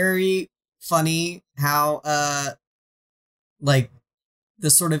it was very funny how like the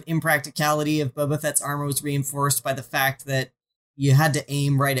sort of impracticality of Boba Fett's armor was reinforced by the fact that you had to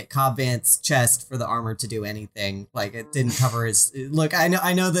aim right at Cobb Vanth's chest for the armor to do anything. Like it didn't cover his look. I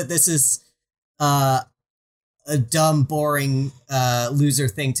know that this is a dumb, boring loser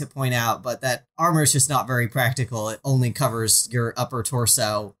thing to point out, but that armor is just not very practical. It only covers your upper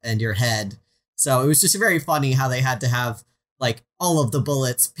torso and your head. So it was just very funny how they had to have like all of the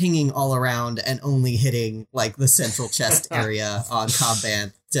bullets pinging all around and only hitting like the central chest area on Cobb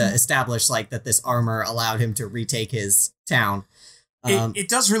Vanth to establish like that this armor allowed him to retake his town. It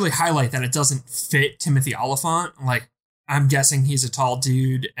does really highlight that it doesn't fit Timothy Oliphant. Like, I'm guessing he's a tall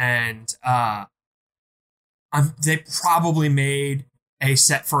dude, and they probably made a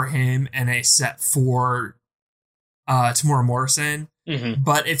set for him and a set for Tamora Morrison. Mm-hmm.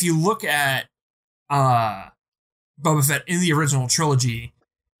 But if you look at Boba Fett in the original trilogy,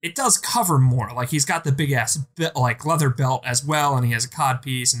 it does cover more. Like, he's got the big ass like leather belt as well, and he has a cod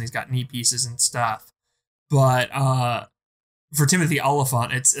piece, and he's got knee pieces and stuff. But for Timothy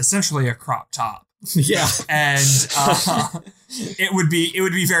Oliphant, it's essentially a crop top. Yeah. And it would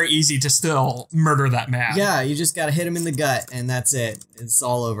be very easy to still murder that man. Yeah, you just got to hit him in the gut and that's it. It's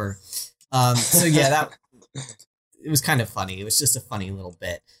all over. So yeah, that it was kind of funny. It was just a funny little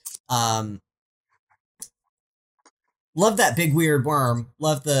bit. Love that big weird worm.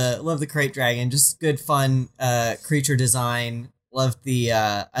 Love the crate dragon. Just good fun creature design. I love the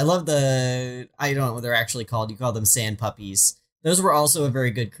I don't know what they're actually called. You call them sand puppies. Those were also a very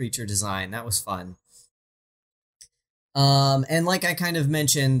good creature design. That was fun. And like I kind of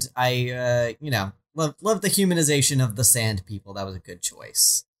mentioned, I love the humanization of the sand people. That was a good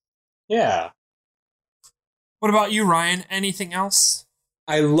choice. Yeah. What about you, Ryan? Anything else?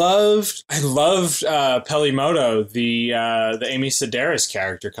 I loved Pelimoto, the Amy Sedaris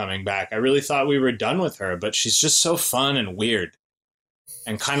character coming back. I really thought we were done with her, but she's just so fun and weird,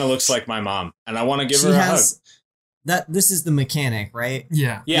 and kind of looks like my mom. And I want to give her a hug. This is the mechanic, right?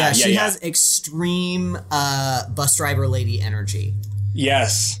 Yeah. She has extreme bus driver lady energy.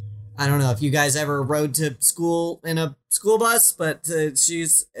 Yes. I don't know if you guys ever rode to school in a school bus, but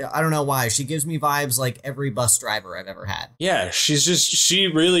I don't know why. She gives me vibes like every bus driver I've ever had. Yeah, she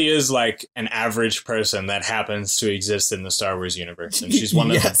really is like an average person that happens to exist in the Star Wars universe, and she's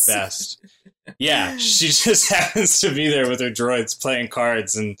one of the best. Yeah, she just happens to be there with her droids playing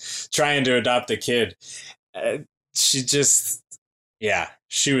cards and trying to adopt a kid. She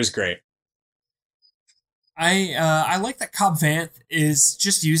was great. I like that Cobb Vanth is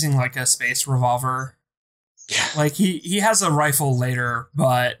just using like a space revolver. Yeah. Like he has a rifle later,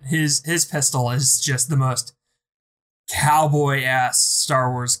 but his pistol is just the most cowboy ass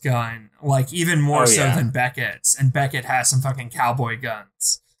Star Wars gun. Like even more than Beckett's, and Beckett has some fucking cowboy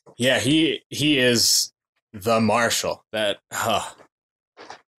guns. Yeah, he is the Marshal.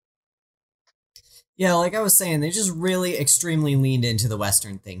 Yeah, like I was saying, they just really extremely leaned into the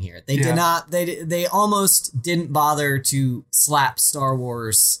Western thing here. They did not. They almost didn't bother to slap Star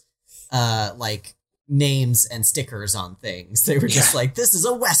Wars, like names and stickers on things. They were just like, "This is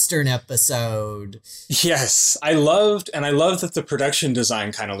a Western episode." Yes, I loved that the production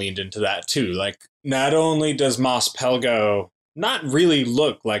design kind of leaned into that too. Like, not only does Mos Pelgo not really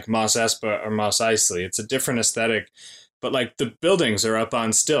look like Mos Espa or Mos Eisley, it's a different aesthetic, but like the buildings are up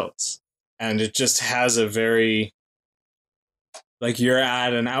on stilts. And it just has a very, like you're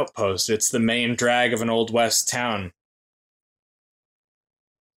at an outpost. It's the main drag of an Old West town.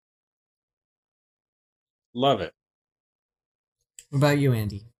 Love it. What about you,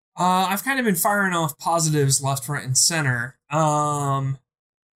 Andy? I've kind of been firing off positives left, right, and center. Yeah,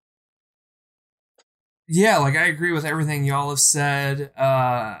 like I agree with everything y'all have said.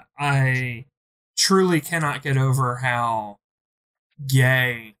 I truly cannot get over how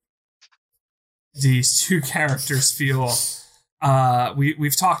gay these two characters feel.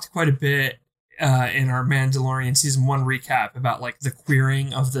 We've talked quite a bit in our Mandalorian season 1 recap about like the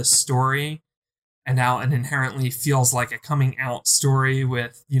queering of this story and how it inherently feels like a coming out story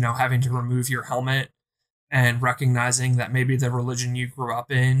with, you know, having to remove your helmet and recognizing that maybe the religion you grew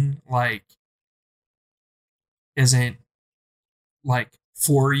up in like isn't like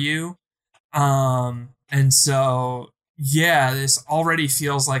for you. And so yeah, this already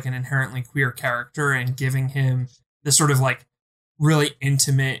feels like an inherently queer character, and giving him this sort of like really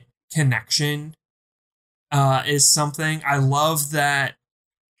intimate connection is something. I love that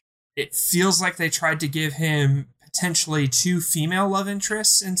it feels like they tried to give him potentially 2 female love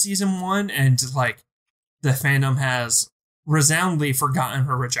interests in season 1, and like the fandom has resoundingly forgotten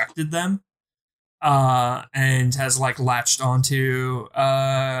or rejected them, and has like latched onto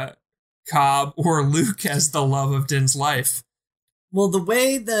Cobb or Luke as the love of Din's life. Well, the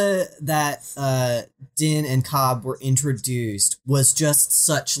way that Din and Cobb were introduced was just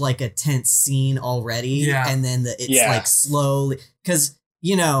such like a tense scene already, and then it's like slowly, because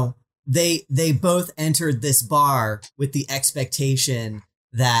you know they both entered this bar with the expectation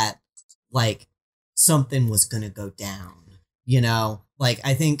that like something was gonna go down. You know, like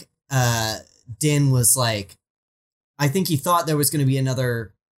I think Din was like, I think he thought there was gonna be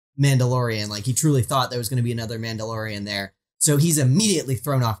another Mandalorian. Like he truly thought there was going to be another Mandalorian there. So he's immediately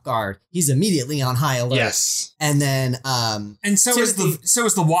thrown off guard. He's immediately on high alert. Yes. And then and so is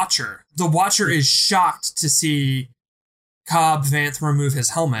the Watcher. The Watcher is shocked to see Cobb Vanth remove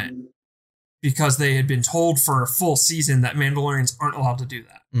his helmet because they had been told for a full season that Mandalorians aren't allowed to do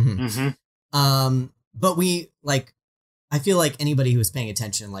that. Mm-hmm. Mm-hmm. But we like, I feel like anybody who was paying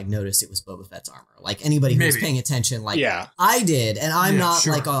attention like noticed it was Boba Fett's armor. Like anybody who was paying attention, like I did, and I'm not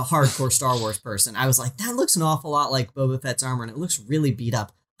like a hardcore Star Wars person. I was like, that looks an awful lot like Boba Fett's armor, and it looks really beat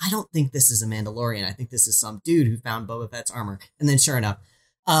up. I don't think this is a Mandalorian. I think this is some dude who found Boba Fett's armor. And then sure enough.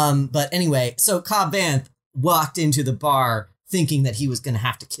 But anyway, so Cobb Vanth walked into the bar thinking that he was going to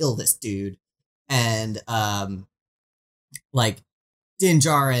have to kill this dude. And like Din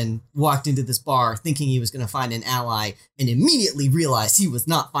Djarin walked into this bar thinking he was going to find an ally and immediately realized he was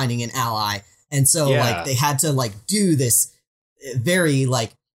not finding an ally. And so like they had to like do this very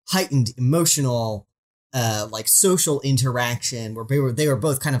like heightened emotional like social interaction where they were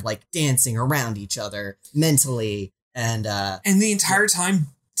both kind of like dancing around each other mentally, and the entire time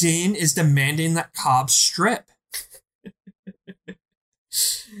Din is demanding that Cobb strip.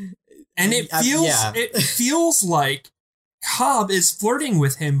 And it feels like Cobb is flirting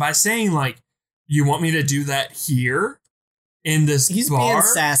with him by saying like, you want me to do that here in this he's bar? Being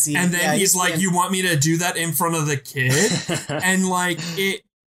sassy. And then he's like, you want me to do that in front of the kid? And like it,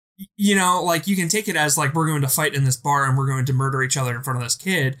 you know, like you can take it as like, we're going to fight in this bar and we're going to murder each other in front of this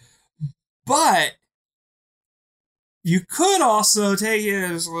kid. But you could also take it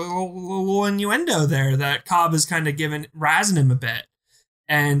as a little innuendo there that Cobb is kind of razzing him a bit.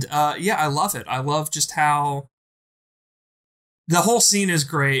 And I love it. I love just how the whole scene is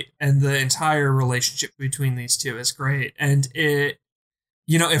great, and the entire relationship between these two is great. And it,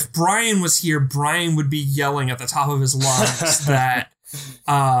 if Brian was here, Brian would be yelling at the top of his lungs that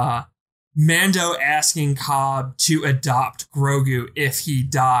Mando asking Cobb to adopt Grogu if he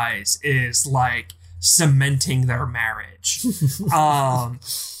dies is like cementing their marriage.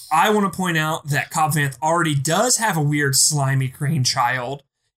 I want to point out that Cobb Vanth already does have a weird slimy crane child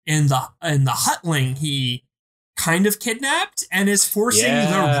in the Huttling he kind of kidnapped and is forcing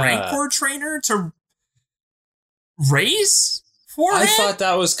the Rancor trainer to raise for him. I thought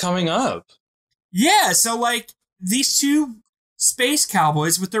that was coming up. Yeah, so like these two space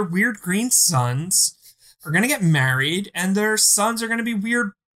cowboys with their weird green sons are going to get married, and their sons are going to be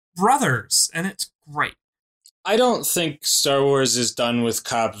weird brothers, and it's great. I don't think Star Wars is done with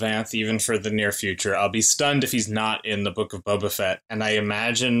Cobb Vanth even for the near future. I'll be stunned if he's not in the Book of Boba Fett, and I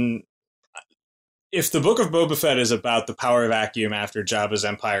imagine if the Book of Boba Fett is about the power vacuum after Jabba's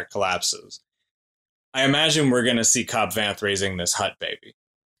empire collapses, I imagine we're going to see Cobb Vanth raising this Hutt baby.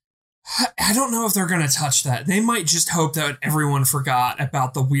 I don't know if they're going to touch that. They might just hope that everyone forgot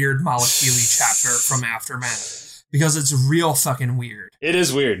about the weird Malakili chapter from Aftermath, because it's real fucking weird. It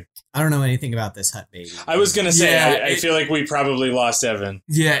is weird. I don't know anything about this Hutt baby. I was going to say, I feel like we probably lost Evan.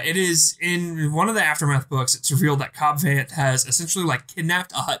 Yeah, it is. In one of the Aftermath books, it's revealed that Cobb Vanth has essentially like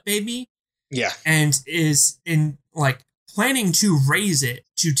kidnapped a Hutt baby. Yeah. And is in like planning to raise it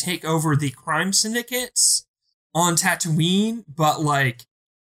to take over the crime syndicates on Tatooine, but like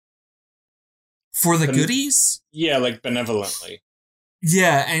for the goodies. Yeah, like benevolently.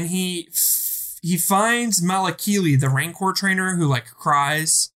 Yeah, and he finds Malakili, the Rancor trainer, who like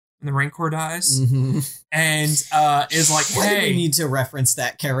cries when the Rancor dies, and is like, "Hey, why do we need to reference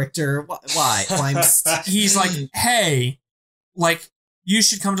that character? Why? He's like, hey, like, you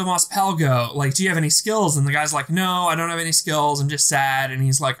should come to Mos Pelgo. Like, do you have any skills?" And the guy's like, "No, I don't have any skills. I'm just sad." And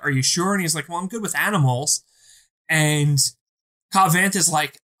he's like, "Are you sure?" And he's like, "Well, I'm good with animals." And Cobb Vanth is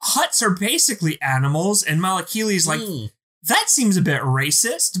like, "Hutts are basically animals." And Malakili's like, "That seems a bit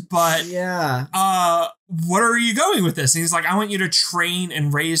racist, but what are you going with this?" And he's like, "I want you to train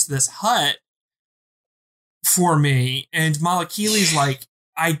and raise this Hutt for me." And Malakili's like,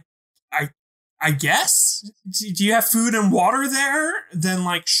 I guess? Do you have food and water there? Then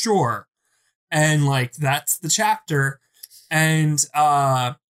like, sure. And like, that's the chapter. And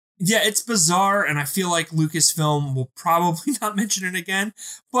it's bizarre, and I feel like Lucasfilm will probably not mention it again,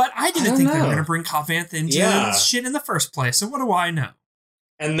 but I didn't think they were going to bring Cobb Vanth into this shit in the first place, so what do I know?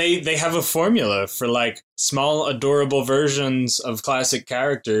 And they have a formula for like small, adorable versions of classic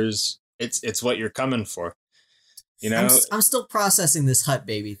characters. It's what you're coming for. You know, I'm still processing this Hutt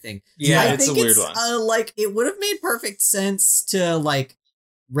baby thing. Yeah, I it's think a weird one. Like, it would have made perfect sense to like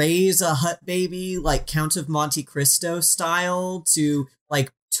raise a Hutt baby like Count of Monte Cristo style to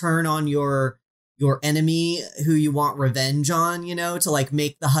like turn on your enemy who you want revenge on, you know, to like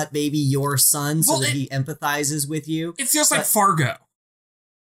make the Hutt baby your son so that he empathizes with you. It feels like Fargo.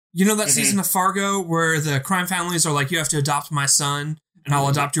 You know that season of Fargo where the crime families are like, "You have to adopt my son and I'll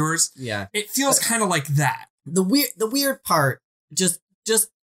adopt yours"? Yeah. It feels kind of like that. The weird part, just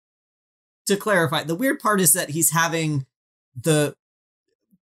to clarify, the weird part is that he's having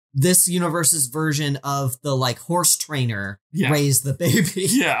this universe's version of the like horse trainer raise the baby.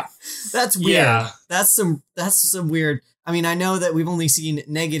 Yeah. That's weird. Yeah. That's some weird. I mean, I know that we've only seen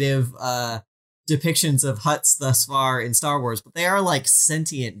negative depictions of Hutts thus far in Star Wars, but they are like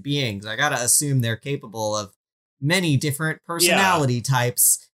sentient beings. I gotta assume they're capable of many different personality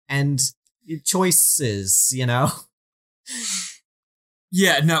types and choices, you know.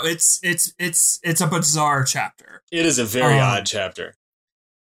 Yeah, no, it's a bizarre chapter. It is a very odd chapter.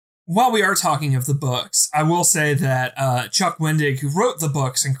 While we are talking of the books, I will say that Chuck Wendig, who wrote the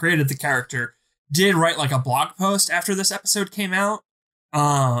books and created the character, did write like a blog post after this episode came out,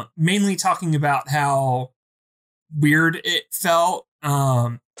 mainly talking about how weird it felt.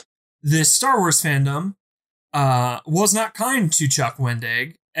 This Star Wars fandom was not kind to Chuck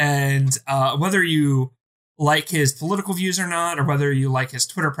Wendig, and whether you like his political views or not, or whether you like his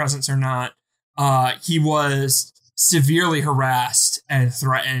Twitter presence or not, he was severely harassed and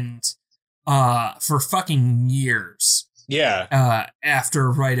threatened for fucking years. Yeah.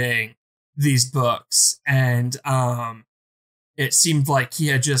 After writing these books. And it seemed like he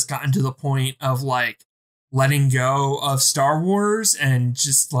had just gotten to the point of like letting go of Star Wars and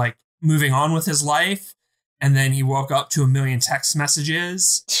just like moving on with his life. And then he woke up to a million text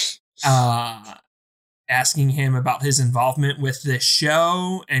messages asking him about his involvement with this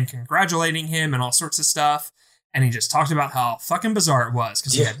show and congratulating him and all sorts of stuff. and he just talked about how fucking bizarre it was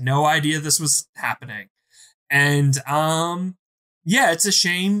because he had no idea this was happening. And yeah, it's a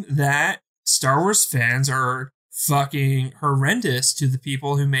shame that Star Wars fans are fucking horrendous to the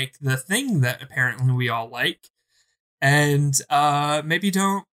people who make the thing that apparently we all like, and maybe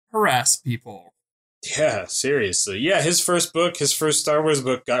don't harass people. Yeah, seriously. Yeah, his first Star Wars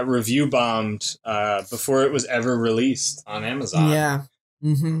book got review bombed before it was ever released on Amazon. Yeah.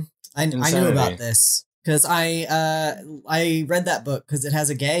 Mm-hmm. I knew about this because I read that book because it has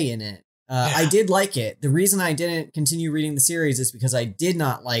a gay in it. I did like it. The reason I didn't continue reading the series is because I did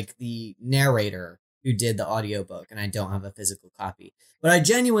not like the narrator who did the audiobook, and I don't have a physical copy. But I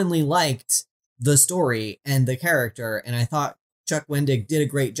genuinely liked the story and the character, and I thought Chuck Wendig did a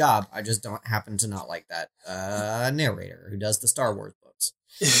great job. I just don't happen to not like that narrator who does the Star Wars books.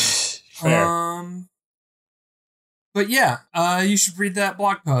 Fair. But yeah, you should read that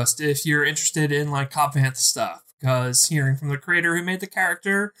blog post if you're interested in like Cobb Vanth stuff, because hearing from the creator who made the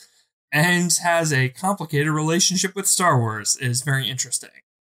character and has a complicated relationship with Star Wars is very interesting.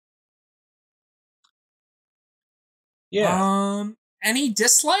 Yeah. Any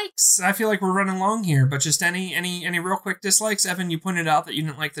dislikes? I feel like we're running long here, but just any real quick dislikes? Evan, you pointed out that you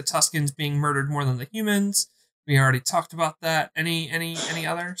didn't like the Tuskens being murdered more than the humans. We already talked about that. Any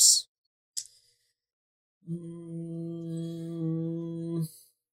others?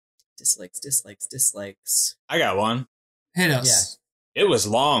 Dislikes. I got one. Hit us. Yeah. It was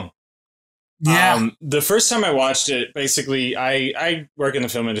long. Yeah. The first time I watched it, basically, I work in the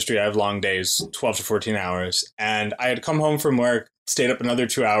film industry. I have long days, 12 to 14 hours. And I had come home from work, stayed up another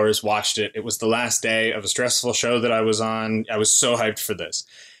 2 hours, watched it. It was the last day of a stressful show that I was on. I was so hyped for this.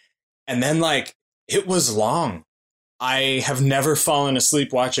 And then, like, it was long. I have never fallen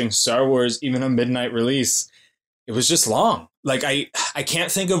asleep watching Star Wars, even a midnight release. It was just long. Like, I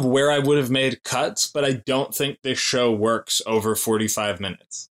can't think of where I would have made cuts, but I don't think this show works over 45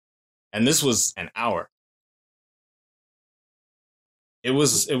 minutes. And this was an hour. It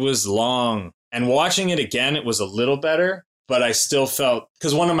was long. And watching it again, it was a little better, but I still felt,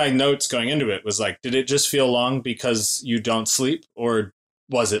 because one of my notes going into it was like, did it just feel long because you don't sleep, or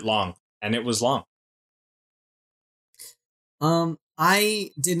was it long? And it was long. I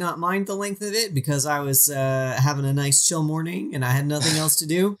did not mind the length of it because I was having a nice chill morning and I had nothing else to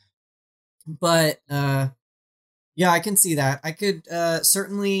do. But yeah, I can see that. I could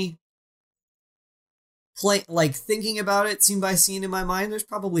certainly play, like, thinking about it scene by scene in my mind. There's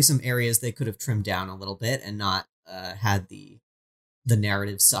probably some areas they could have trimmed down a little bit and not had the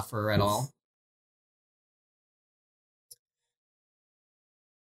narrative suffer at all.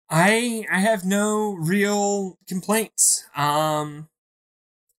 I have no real complaints. I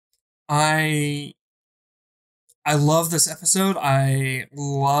love this episode. I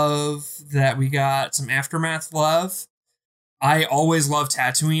love that we got some Aftermath love. I always love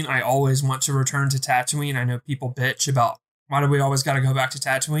Tatooine. I always want to return to Tatooine. I know people bitch about why do we always got to go back to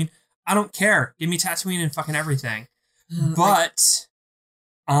Tatooine. I don't care. Give me Tatooine and fucking everything. But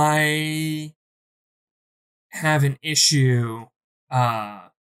I have an issue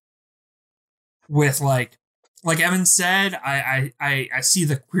with, like Evan said, I see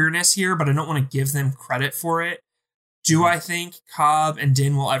the queerness here, but I don't want to give them credit for it. Do I think Cobb and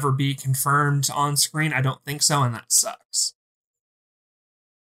Din will ever be confirmed on screen? I don't think so, and that sucks.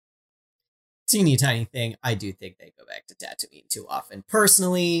 Teeny tiny thing. I do think they go back to Tatooine too often.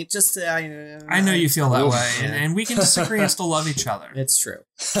 Personally, just I know you feel that way, and we can disagree and still love each other. It's true.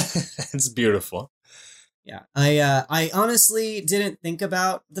 It's beautiful. Yeah, I honestly didn't think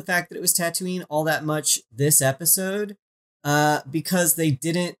about the fact that it was Tatooine all that much this episode, because they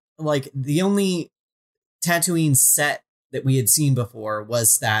didn't, like, the only Tatooine set that we had seen before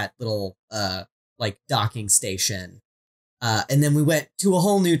was that little like docking station, and then we went to a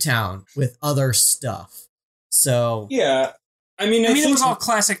whole new town with other stuff. So yeah, I mean, it was all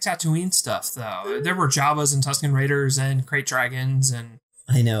classic Tatooine stuff, though. There were Jawas and Tusken Raiders and Krayt Dragons and.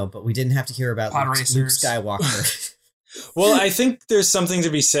 I know, but we didn't have to hear about Luke Skywalker. Well, I think there's something to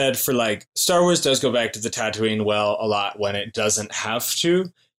be said for, like, Star Wars does go back to the Tatooine well a lot when it doesn't have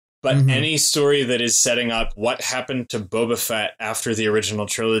to. But any story that is setting up what happened to Boba Fett after the original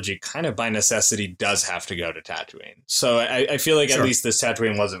trilogy kind of by necessity does have to go to Tatooine. So I feel like at least this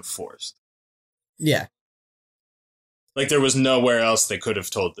Tatooine wasn't forced. Yeah. Like, there was nowhere else they could have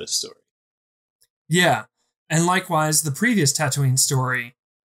told this story. Yeah. And likewise, the previous Tatooine story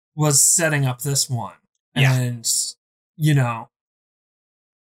was setting up this one. Yeah. And, you know,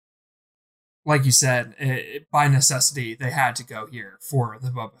 like you said, by necessity, they had to go here for the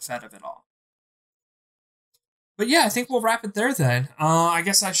Boba Fett of it all. But yeah, I think we'll wrap it there then. I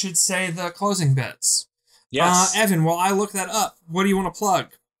guess I should say the closing bits. Yes. Evan, while I look that up, what do you want to plug?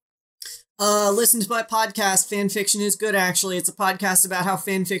 Listen to my podcast, Fanfiction is Good, Actually. It's a podcast about how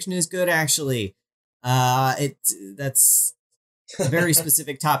fanfiction is good, actually. That's a very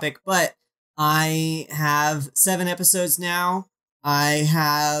specific topic, but I have 7 episodes now. I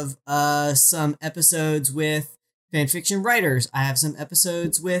have some episodes with fanfiction writers. I have some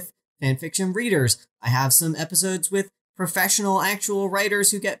episodes with fanfiction readers. I have some episodes with professional actual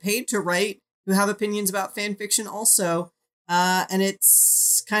writers who get paid to write, who have opinions about fanfiction also. And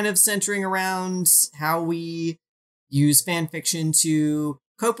it's kind of centering around how we use fanfiction to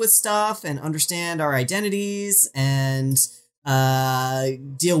cope with stuff and understand our identities and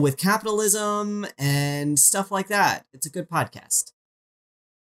deal with capitalism and stuff like that. It's a good podcast.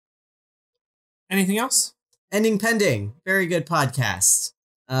 Anything else? Ending Pending. Very good podcast.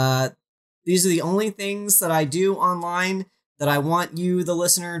 These are the only things that I do online that I want you, the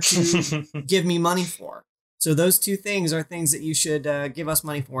listener, to give me money for. So those 2 things are things that you should give us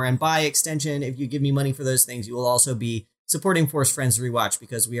money for. And by extension, if you give me money for those things, you will also be supporting Force Friends Rewatch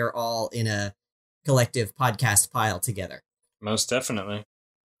because we are all in a collective podcast pile together. Most definitely.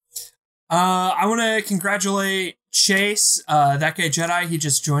 I want to congratulate Chase, that guy Jedi. He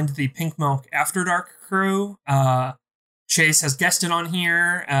just joined the Pink Milk After Dark crew. Chase has guested on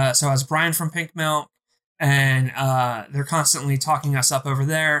here. So has Brian from Pink Milk. And they're constantly talking us up over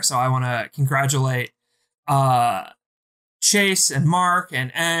there. So I want to congratulate Chase and Mark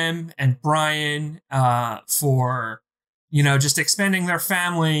and Em and Brian for, just expanding their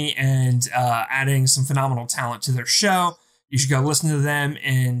family and adding some phenomenal talent to their show. You should go listen to them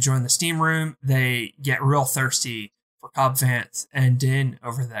and join the Steam Room. They get real thirsty for Cobb Vanth and Din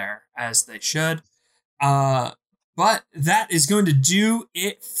over there, as they should. But that is going to do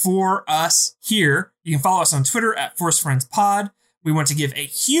it for us here. You can follow us on Twitter at ForceFriendsPod. We want to give a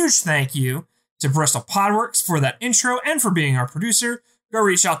huge thank you to Bristol Podworks for that intro and for being our producer. Go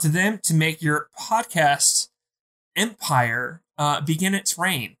reach out to them to make your podcast empire begin its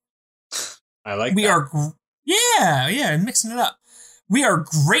reign. I like we that. Yeah, mixing it up. We are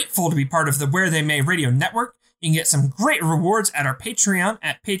grateful to be part of the Where They May Radio Network. You can get some great rewards at our Patreon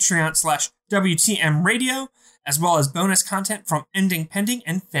at patreon.com/WTM Radio, as well as bonus content from Ending Pending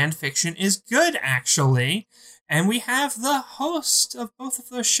and Fanfiction is Good, actually. And we have the host of both of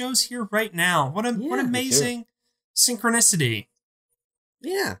those shows here right now. What amazing synchronicity.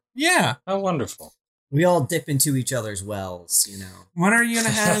 Yeah. How wonderful. We all dip into each other's wells, When are you gonna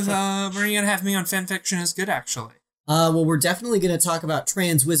have me on Fanfiction is Good, actually? Well, we're definitely going to talk about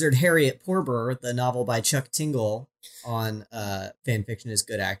Trans Wizard Harriet Porber, the novel by Chuck Tingle, on Fanfiction is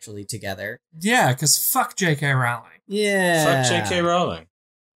Good, actually, together. Yeah, because fuck J.K. Rowling. Yeah. Fuck J.K. Rowling.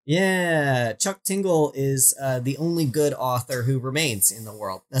 Yeah. Chuck Tingle is the only good author who remains in the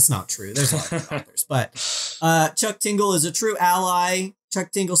world. That's not true. There's a lot of good authors. But Chuck Tingle is a true ally.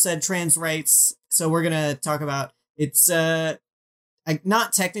 Chuck Tingle said trans rights. So we're going to talk about it's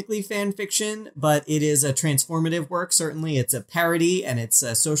not technically fan fiction, but it is a transformative work. Certainly it's a parody and it's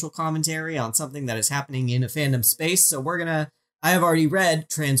a social commentary on something that is happening in a fandom space. So I have already read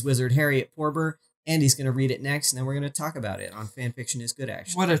Trans Wizard Harriet Porber. Andy's going to read it next, and then we're going to talk about it on Fanfiction is Good,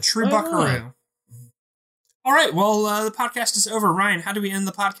 actually. What a true buckaroo. All right, well, the podcast is over. Ryan, how do we end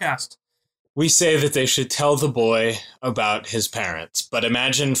the podcast? We say that they should tell the boy about his parents, but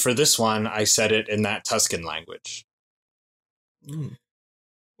imagine for this one, I said it in that Tuscan language. Mm.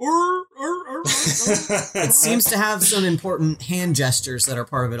 It seems to have some important hand gestures that are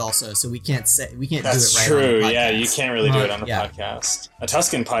part of it also, so we can't do it right on the podcast. That's true, yeah, you can't really do it on a podcast. A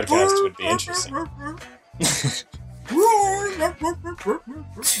Tuscan podcast would be interesting.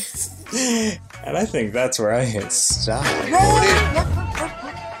 And I think that's where I hit stop.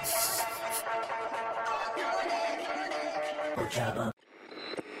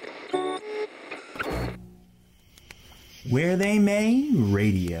 Where They May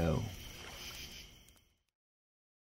Radio.